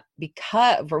picked me up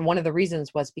because for one of the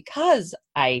reasons was because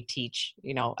I teach,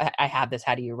 I have this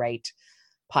How Do You Write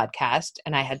podcast,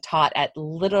 and I had taught at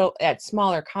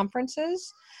smaller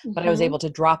conferences, but I was able to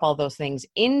drop all those things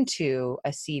into a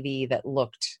CV that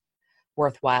looked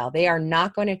worthwhile. They are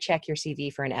not going to check your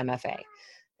CV for an MFA.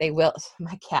 They will.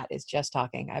 My cat is just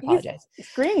talking. I apologize. He's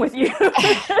agreeing with you.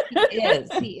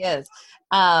 He is.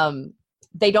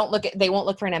 They won't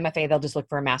look for an MFA. They'll just look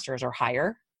for a master's or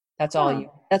higher. That's all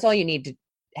you need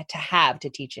to have to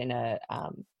teach in a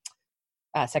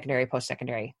secondary,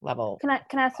 post-secondary level. Can I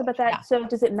ask about that? Yeah. So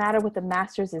does it matter what the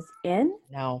master's is in?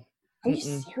 No. Are you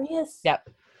serious? Yep.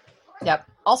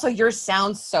 Also, yours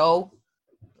sounds so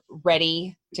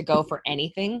ready to go for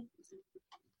anything.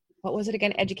 What was it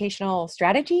again? Educational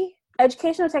strategy?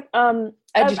 Educational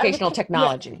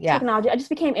technology. Yeah. Technology. I just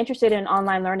became interested in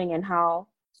online learning and how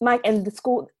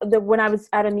when I was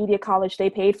at a media college, they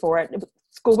paid for it.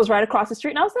 School was right across the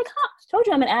street. And I was like, told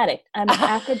you I'm an addict. I'm an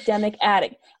academic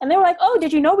addict. And they were like, oh,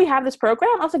 did you know we have this program?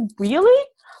 I was like, really?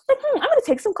 Like, I'm going to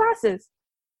take some classes.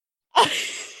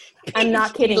 I'm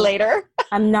not kidding. Later.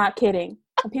 I'm not kidding.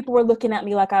 And people were looking at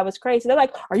me like I was crazy. They're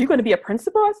like, are you going to be a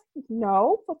principal? I said,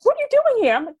 no. Like, what are you doing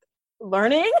here? I'm like,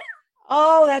 learning.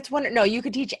 Oh, that's wonderful. No, you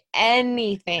could teach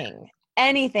anything.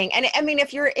 And I mean,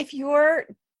 if your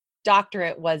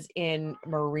doctorate was in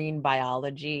marine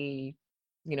biology,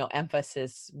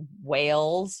 emphasis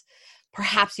whales,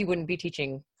 perhaps you wouldn't be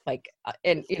teaching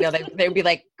they'd be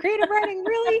like, creative writing,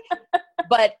 really?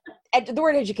 But the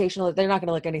word educational, they're not going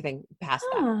to look anything past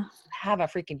that. Have a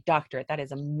freaking doctorate. That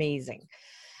is amazing.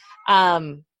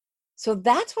 So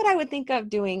that's what I would think of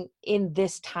doing in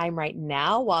this time right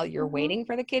now while you're waiting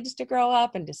for the kids to grow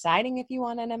up and deciding if you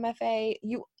want an MFA.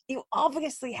 You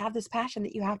obviously have this passion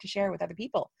that you have to share with other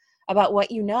people about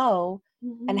what you know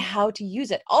and how to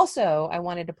use it. Also, I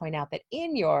wanted to point out that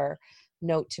in your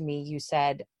note to me, you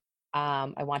said,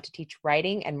 I want to teach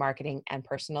writing and marketing and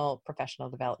personal professional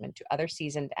development to other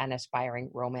seasoned and aspiring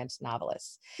romance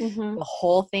novelists. The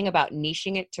whole thing about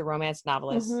niching it to romance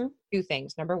novelists, two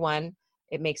things. Number one,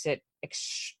 it makes it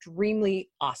extremely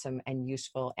awesome and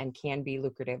useful and can be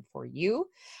lucrative for you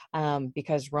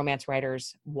because romance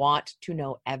writers want to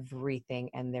know everything,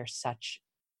 and they're such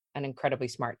an incredibly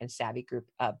smart and savvy group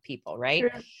of people, right?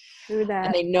 True that.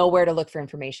 And they know where to look for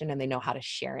information, and they know how to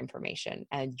share information,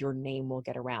 and your name will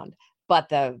get around. But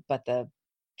the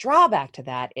drawback to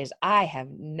that is I have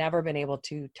never been able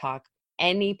to talk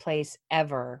any place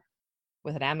ever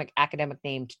with an academic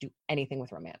name to do anything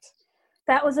with romance.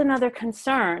 That was another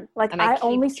concern. Like, I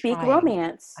only speak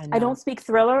romance. I don't speak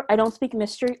thriller. I don't speak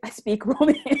mystery. I speak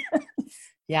romance.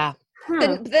 Yeah.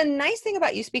 The nice thing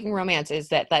about you speaking romance is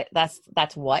that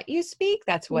that's what you speak.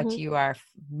 That's what you are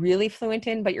really fluent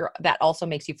in, but that also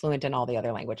makes you fluent in all the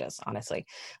other languages, honestly.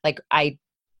 Like, I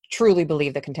truly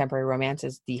believe that contemporary romance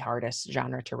is the hardest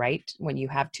genre to write when you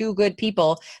have two good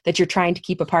people that you're trying to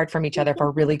keep apart from each other for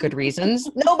really good reasons.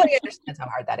 Nobody understands how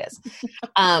hard that is.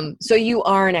 So you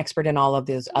are an expert in all of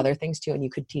those other things too, and you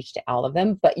could teach to all of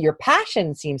them, but your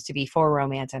passion seems to be for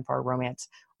romance and for romance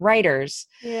writers.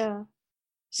 Yeah.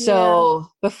 So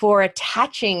before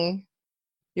attaching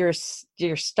your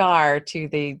star to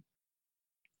the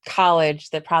college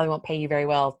that probably won't pay you very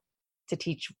well to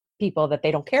teach people that they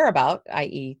don't care about,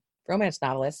 i.e. romance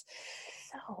novelists,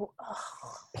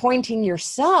 pointing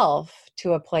yourself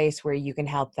to a place where you can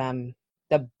help them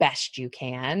the best you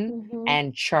can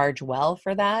and charge well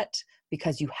for that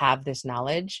because you have this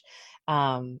knowledge,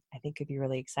 I think could be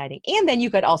really exciting. And then you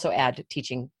could also add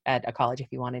teaching at a college if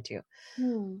you wanted to.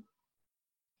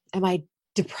 Am I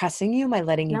depressing you? Am I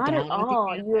letting you Not at down with these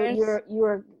all. answers?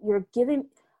 You're giving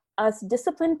us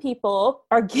disciplined people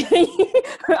are giving.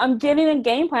 I'm giving a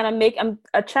game plan. I'm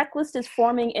a checklist is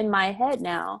forming in my head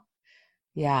now.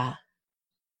 Yeah.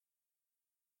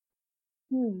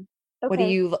 Okay. What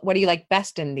do you like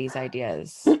best in these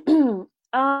ideas?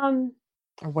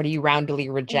 Or what do you roundly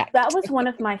reject? That was one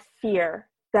of my fear,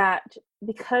 that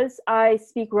because I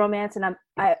speak romance and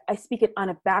I speak it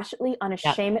unabashedly,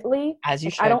 unashamedly. As you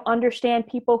like, should. I don't understand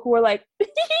people who are like, you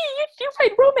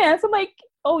write romance. I'm like,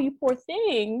 oh, you poor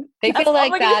thing. They feel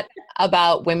like that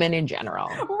about women in general.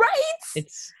 Right.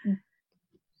 It's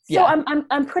so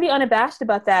I'm pretty unabashed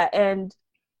about that, and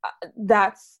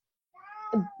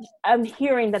I'm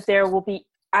hearing that there will be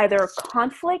either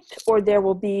conflict or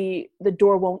the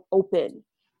door won't open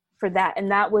for that,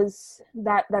 and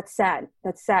that's sad.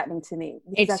 That's saddening to me.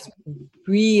 It's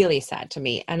really sad to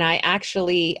me. And I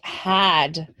actually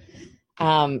had,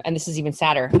 and this is even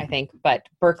sadder, I think, but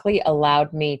Berkeley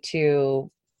allowed me to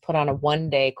put on a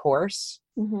 1-day course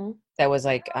that was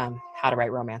like how to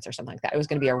write romance or something like that. It was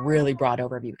going to be a really broad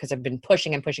overview because I've been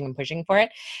pushing and pushing and pushing for it.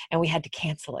 And we had to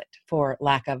cancel it for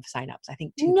lack of signups. I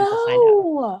think 2 people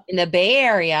signed up in the Bay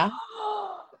Area.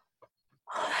 Oh,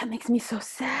 that makes me so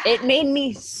sad. It made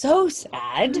me so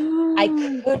sad.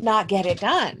 I could not get it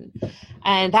done.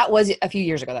 And that was a few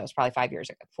years ago. That was probably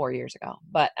 4 years ago.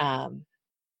 But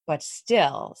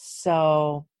still,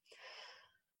 so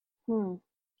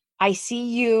I see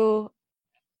you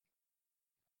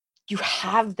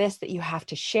have this that you have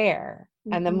to share.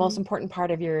 And the most important part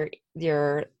of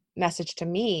your message to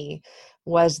me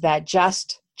was that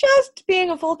just being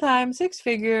a full-time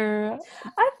 6-figure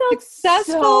I felt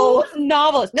successful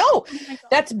novelist. No,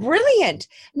 that's brilliant.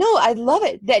 No, I love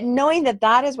it. That knowing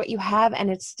that is what you have and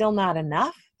it's still not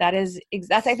enough. I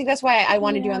think that's why I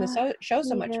wanted you on the show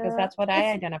so much, because that's what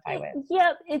I identify with.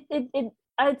 Yeah,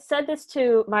 I said this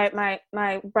to my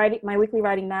weekly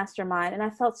writing mastermind, and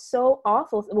I felt so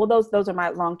awful. Well, those are my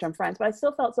long-term friends, but I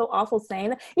still felt so awful saying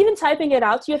that. Even typing it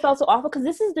out to you, I felt so awful because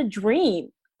this is the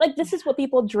dream. Like, this is what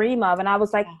people dream of. And I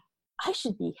was like, I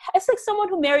should be. It's like someone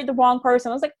who married the wrong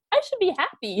person. I was like, I should be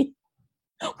happy.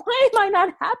 Why am I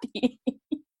not happy?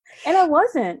 And I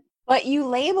wasn't. But you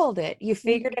labeled it. You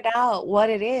figured it out,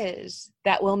 what it is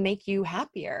that will make you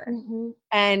happier.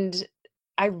 And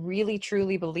I really,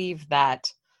 truly believe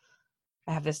that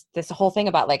I have this whole thing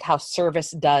about like how service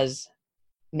does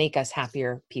make us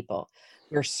happier people.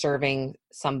 You're serving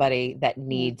somebody that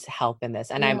needs help in this.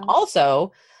 And I'm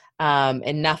also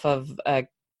enough of a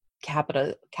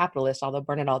capitalist, although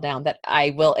burn it all down, that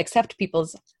I will accept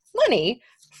people's money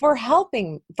for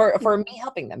helping, for me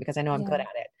helping them, because I know I'm good at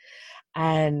it.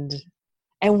 And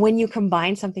when you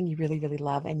combine something you really, really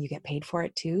love and you get paid for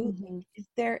it too, is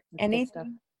there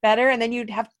anything better? And then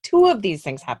you'd have 2 of these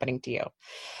things happening to you,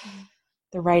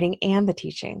 the writing and the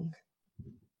teaching.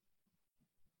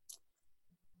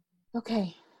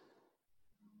 Okay.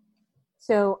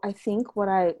 So I think what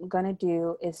I'm going to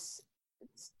do is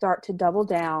start to double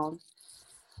down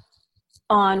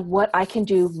on what I can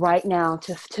do right now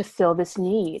to fill this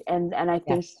need. And I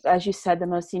think, as you said, the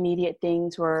most immediate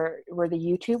things were the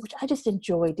YouTube, which I just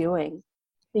enjoy doing.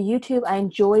 The YouTube, I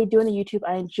enjoy doing the YouTube.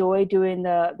 I enjoy doing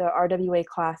the RWA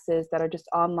classes that are just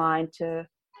online to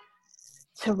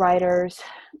writers.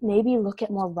 Maybe look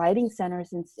at more writing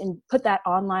centers and put that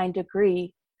online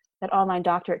degree, that online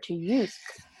doctorate to use.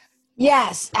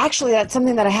 Yes, actually, that's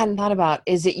something that I hadn't thought about,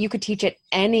 is that you could teach at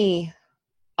any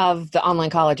of the online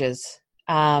colleges.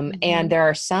 And there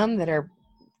are some that are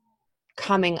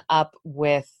coming up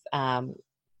with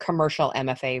commercial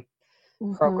MFA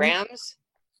programs.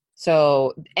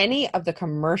 So any of the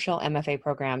commercial MFA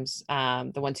programs,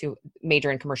 the ones who major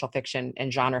in commercial fiction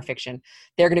and genre fiction,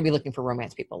 they're going to be looking for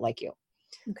romance people like you.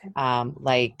 Okay.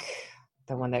 Like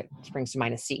the one that springs to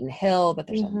mind is Seton Hill, but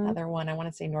there's another one, I want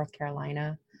to say North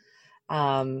Carolina,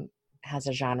 has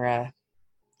a genre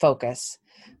focus,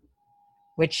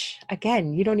 which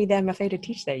again, you don't need the MFA to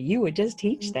teach there. You would just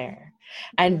teach there.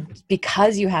 And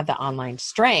because you have the online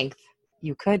strength,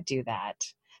 you could do that.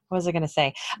 What was I going to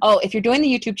say? Oh, if you're doing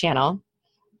the YouTube channel,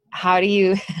 how do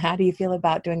you feel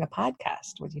about doing a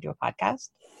podcast? Would you do a podcast?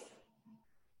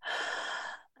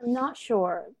 I'm not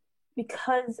sure,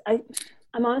 because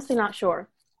I'm honestly not sure.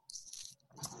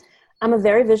 I'm a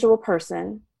very visual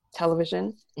person,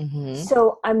 television.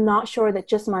 So I'm not sure that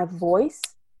just my voice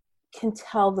can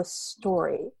tell the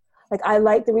story.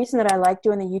 Like, the reason that I like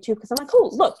doing the YouTube, because I'm like, oh,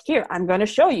 look, here, I'm going to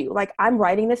show you. Like, I'm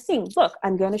writing this scene. Look,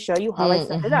 I'm going to show you how I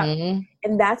set it up.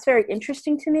 And that's very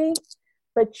interesting to me.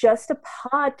 But just a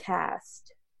podcast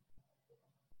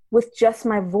with just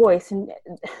my voice, and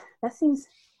that seems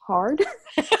hard.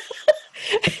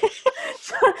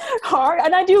 hard.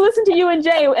 And I do listen to you and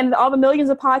Jay and all the millions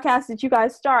of podcasts that you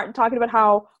guys start talking about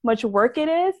how much work it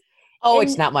is. Oh,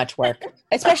 it's not much work,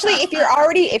 especially if you're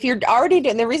already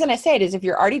doing, the reason I say it is if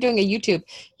you're already doing a YouTube,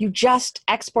 you just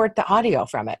export the audio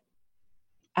from it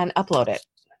and upload it.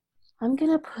 I'm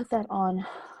going to put that on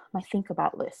my think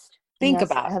about list. I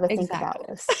have a think about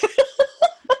list.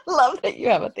 Love that you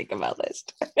have a think about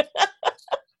list.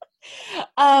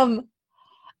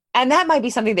 And that might be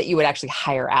something that you would actually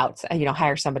hire out,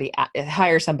 hire somebody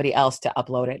else to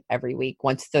upload it every week.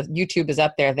 Once the YouTube is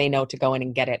up there, they know to go in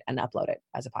and get it and upload it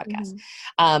as a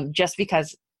podcast. Just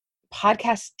because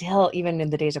podcasts still, even in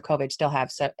the days of COVID, still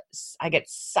have, I get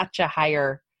such a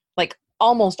higher, like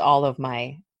almost all of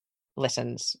my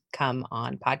listens come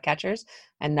on podcatchers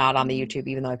and not on the YouTube,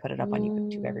 even though I put it up on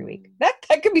YouTube every week. That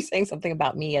could be saying something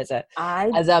about me as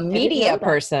a media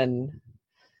person.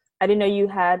 I didn't know you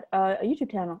had a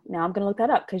YouTube channel. Now I'm going to look that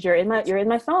up because you're in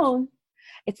my phone.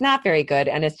 It's not very good.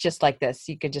 And it's just like this.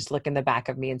 You could just look in the back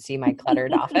of me and see my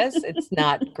cluttered office. It's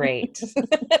not great.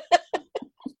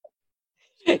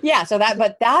 Yeah.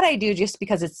 But that I do just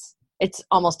because it's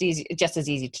almost easy, just as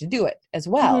easy to do it as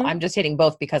well. Mm-hmm. I'm just hitting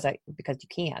both because you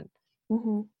can.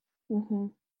 Mm-hmm. Mm-hmm.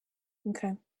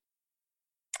 Okay.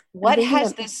 What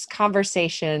has this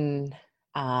conversation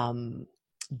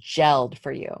gelled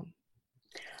for you?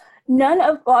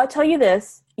 Well, I'll tell you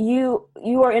this. You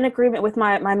are in agreement with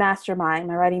my mastermind,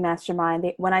 my writing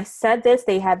mastermind. When I said this,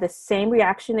 they had the same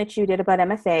reaction that you did about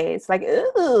MFAs. Like,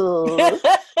 ooh.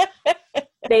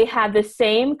 They had the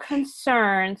same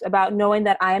concerns about knowing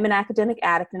that I am an academic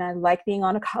addict and I like being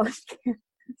on a college campus.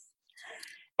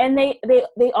 And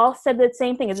they all said the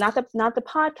same thing. It's not the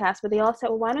podcast, but they all said,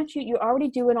 well, why don't you're already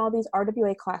doing all these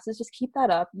RWA classes. Just keep that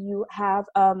up. You have,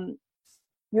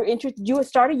 you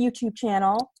start a YouTube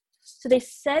channel. So they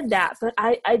said that, but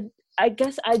I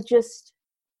guess I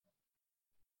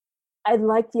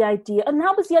like the idea. And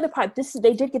that was the other part.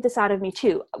 They did get this out of me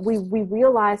too. We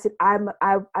realized that I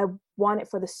want it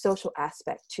for the social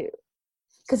aspect too.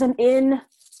 Because I'm in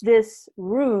this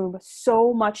room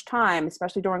so much time,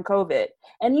 especially during COVID.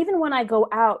 And even when I go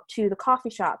out to the coffee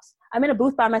shops, I'm in a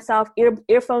booth by myself,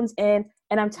 earphones in,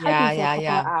 and I'm typing for a couple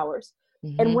of hours.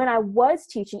 Mm-hmm. And when I was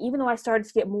teaching, even though I started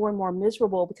to get more and more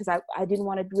miserable because I didn't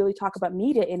want to really talk about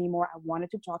media anymore, I wanted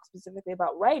to talk specifically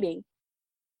about writing.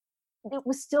 It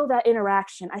was still that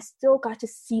interaction. I still got to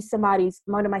see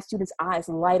one of my students' eyes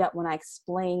light up when I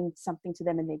explained something to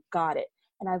them and they got it.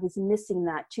 And I was missing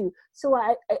that too. So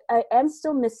I am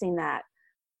still missing that.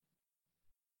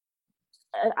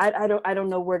 I don't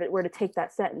know where to take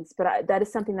that sentence, but that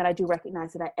is something that I do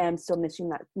recognize that I am still missing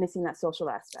that social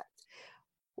aspect.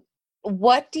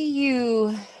 What do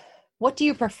you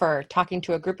prefer, talking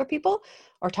to a group of people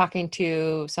or talking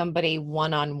to somebody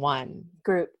one-on-one?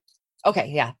 Group. Okay.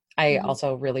 Yeah. I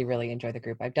also really, really enjoy the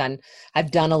group. I've done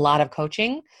a lot of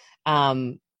coaching,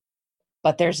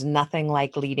 but there's nothing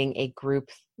like leading a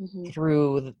group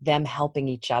through them helping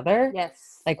each other.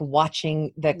 Yes. Like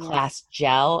watching the class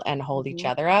gel and hold each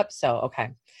other up. So,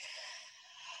 okay.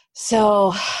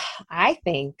 So I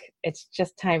think it's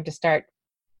just time to start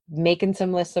making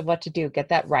some lists of what to do. Get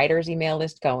that writer's email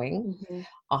list going. Mm-hmm.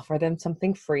 Offer them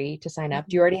something free to sign up.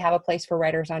 Do you already have a place for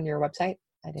writers on your website?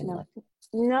 I didn't look.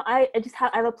 No, I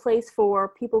have a place for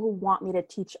people who want me to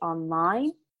teach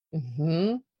online.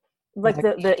 Mm-hmm. Like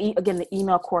the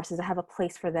email courses, I have a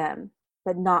place for them,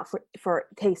 but not for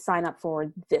hey, sign up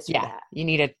for this or that. You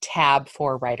need a tab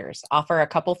for writers. Offer a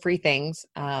couple free things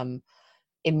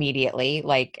immediately,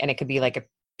 and it could be like a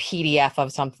PDF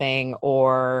of something,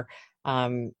 or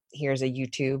here's a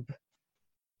YouTube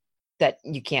that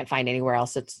you can't find anywhere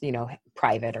else. It's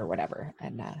private or whatever,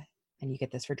 and you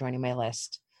get this for joining my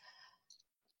list.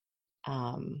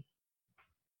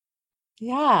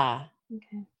 Yeah.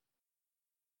 Okay.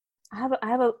 I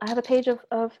have a page of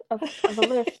a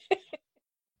list.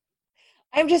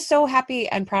 I'm just so happy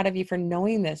and proud of you for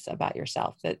knowing this about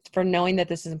yourself, for knowing that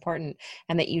this is important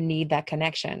and that you need that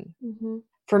connection. Mm-hmm.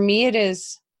 For me, it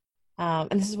is,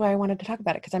 and this is why I wanted to talk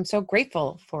about it, because I'm so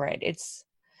grateful for it. It's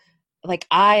like,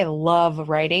 I love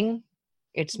writing.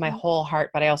 It's my whole heart,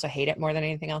 but I also hate it more than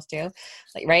anything else too.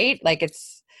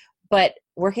 But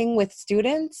working with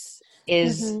students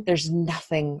there's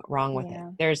nothing wrong with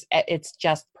it. It's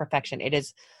just perfection. It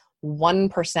is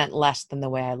 1% less than the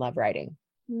way I love writing.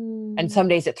 And some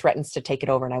days it threatens to take it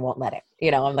over and I won't let it.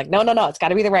 I'm like, no, it's got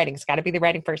to be the writing. It's got to be the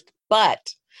writing first.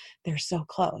 But they're so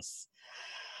close.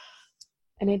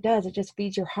 And it does. It just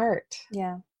feeds your heart.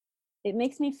 Yeah. It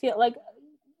makes me feel like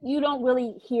you don't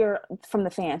really hear from the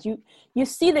fans. You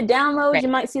see the downloads. Right. You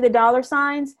might see the dollar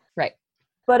signs. Right.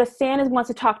 But a fan wants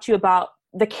to talk to you about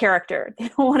the character. They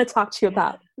don't want to talk to you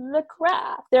about the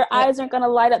craft. Their eyes aren't going to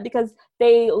light up because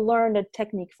they learned a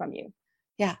technique from you.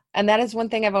 Yeah. And that is one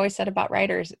thing I've always said about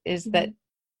writers is that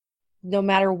no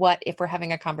matter what, if we're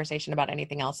having a conversation about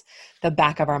anything else, the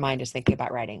back of our mind is thinking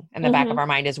about writing, and the back of our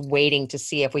mind is waiting to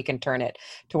see if we can turn it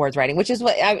towards writing, which is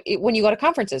what when you go to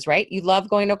conferences, right? You love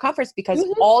going to a conference because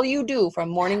all you do from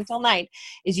morning till night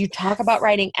is you talk about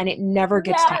writing, and it never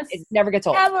gets time. It never gets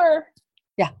old. Ever.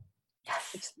 Yeah.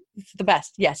 Yes. It's the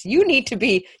best. Yes. You need to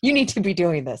be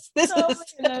doing this. This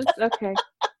is okay.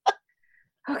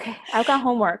 Okay. I've got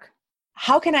homework.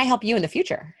 How can I help you in the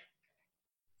future?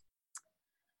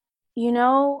 You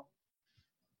know,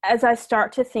 as I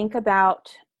start to think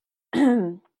about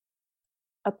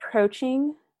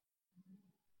approaching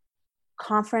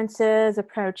conferences,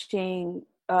 approaching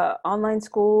online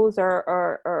schools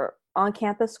or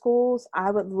on-campus schools,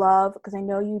 I would love, because I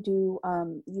know you do,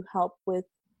 you help with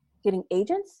getting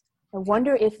agents. I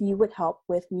wonder if you would help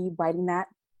with me writing that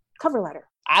cover letter.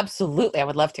 Absolutely. I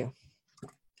would love to.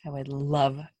 I would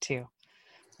love to.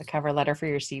 The cover letter for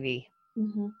your CV.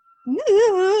 Mm-hmm.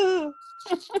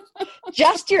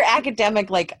 Just your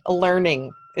academic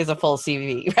learning is a full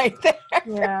CV right there.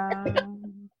 Yeah.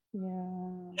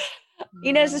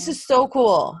 Inez, this is so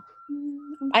cool.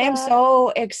 I am so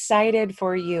excited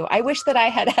for you. I wish that I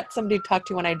had somebody to talk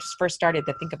to when I just first started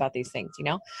to think about these things,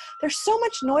 There's so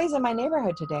much noise in my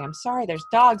neighborhood today. I'm sorry. There's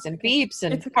dogs and beeps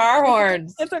and car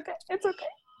horns. It's okay.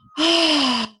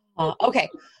 Okay.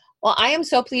 Well, I am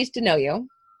so pleased to know you.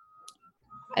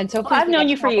 And so I've known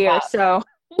you for years, so.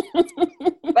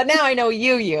 But now I know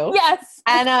you. Yes.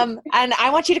 And I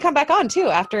want you to come back on too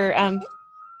after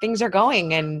things are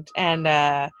going and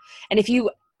if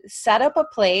you set up a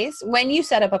place, when you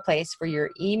set up a place for your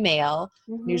email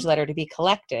newsletter to be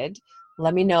collected,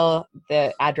 let me know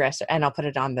the address and I'll put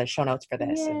it on the show notes for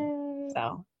this. And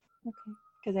so,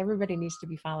 because everybody needs to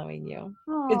be following you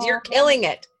because you're killing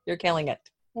it. You're killing it.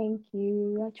 Thank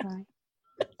you.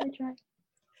 I try.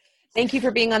 Thank you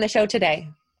for being on the show today.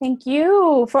 Thank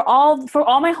you for all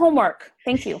my homework.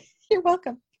 Thank you. You're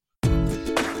welcome.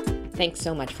 Thanks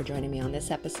so much for joining me on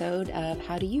this episode of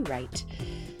How Do You Write?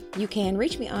 You can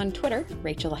reach me on Twitter,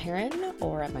 Rachel Herron,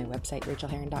 or at my website,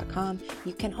 rachelherron.com.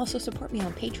 You can also support me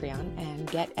on Patreon and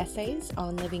get essays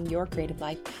on living your creative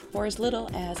life for as little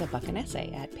as $1 an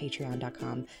essay at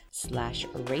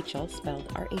patreon.com/Rachel,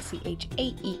 spelled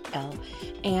Rachael.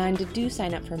 And do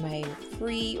sign up for my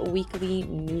free weekly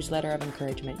newsletter of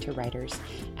encouragement to writers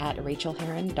at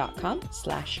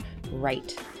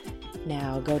rachelherron.com/write.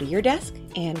 Now go to your desk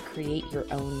and create your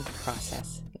own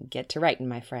process. Get to writing,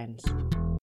 my friends.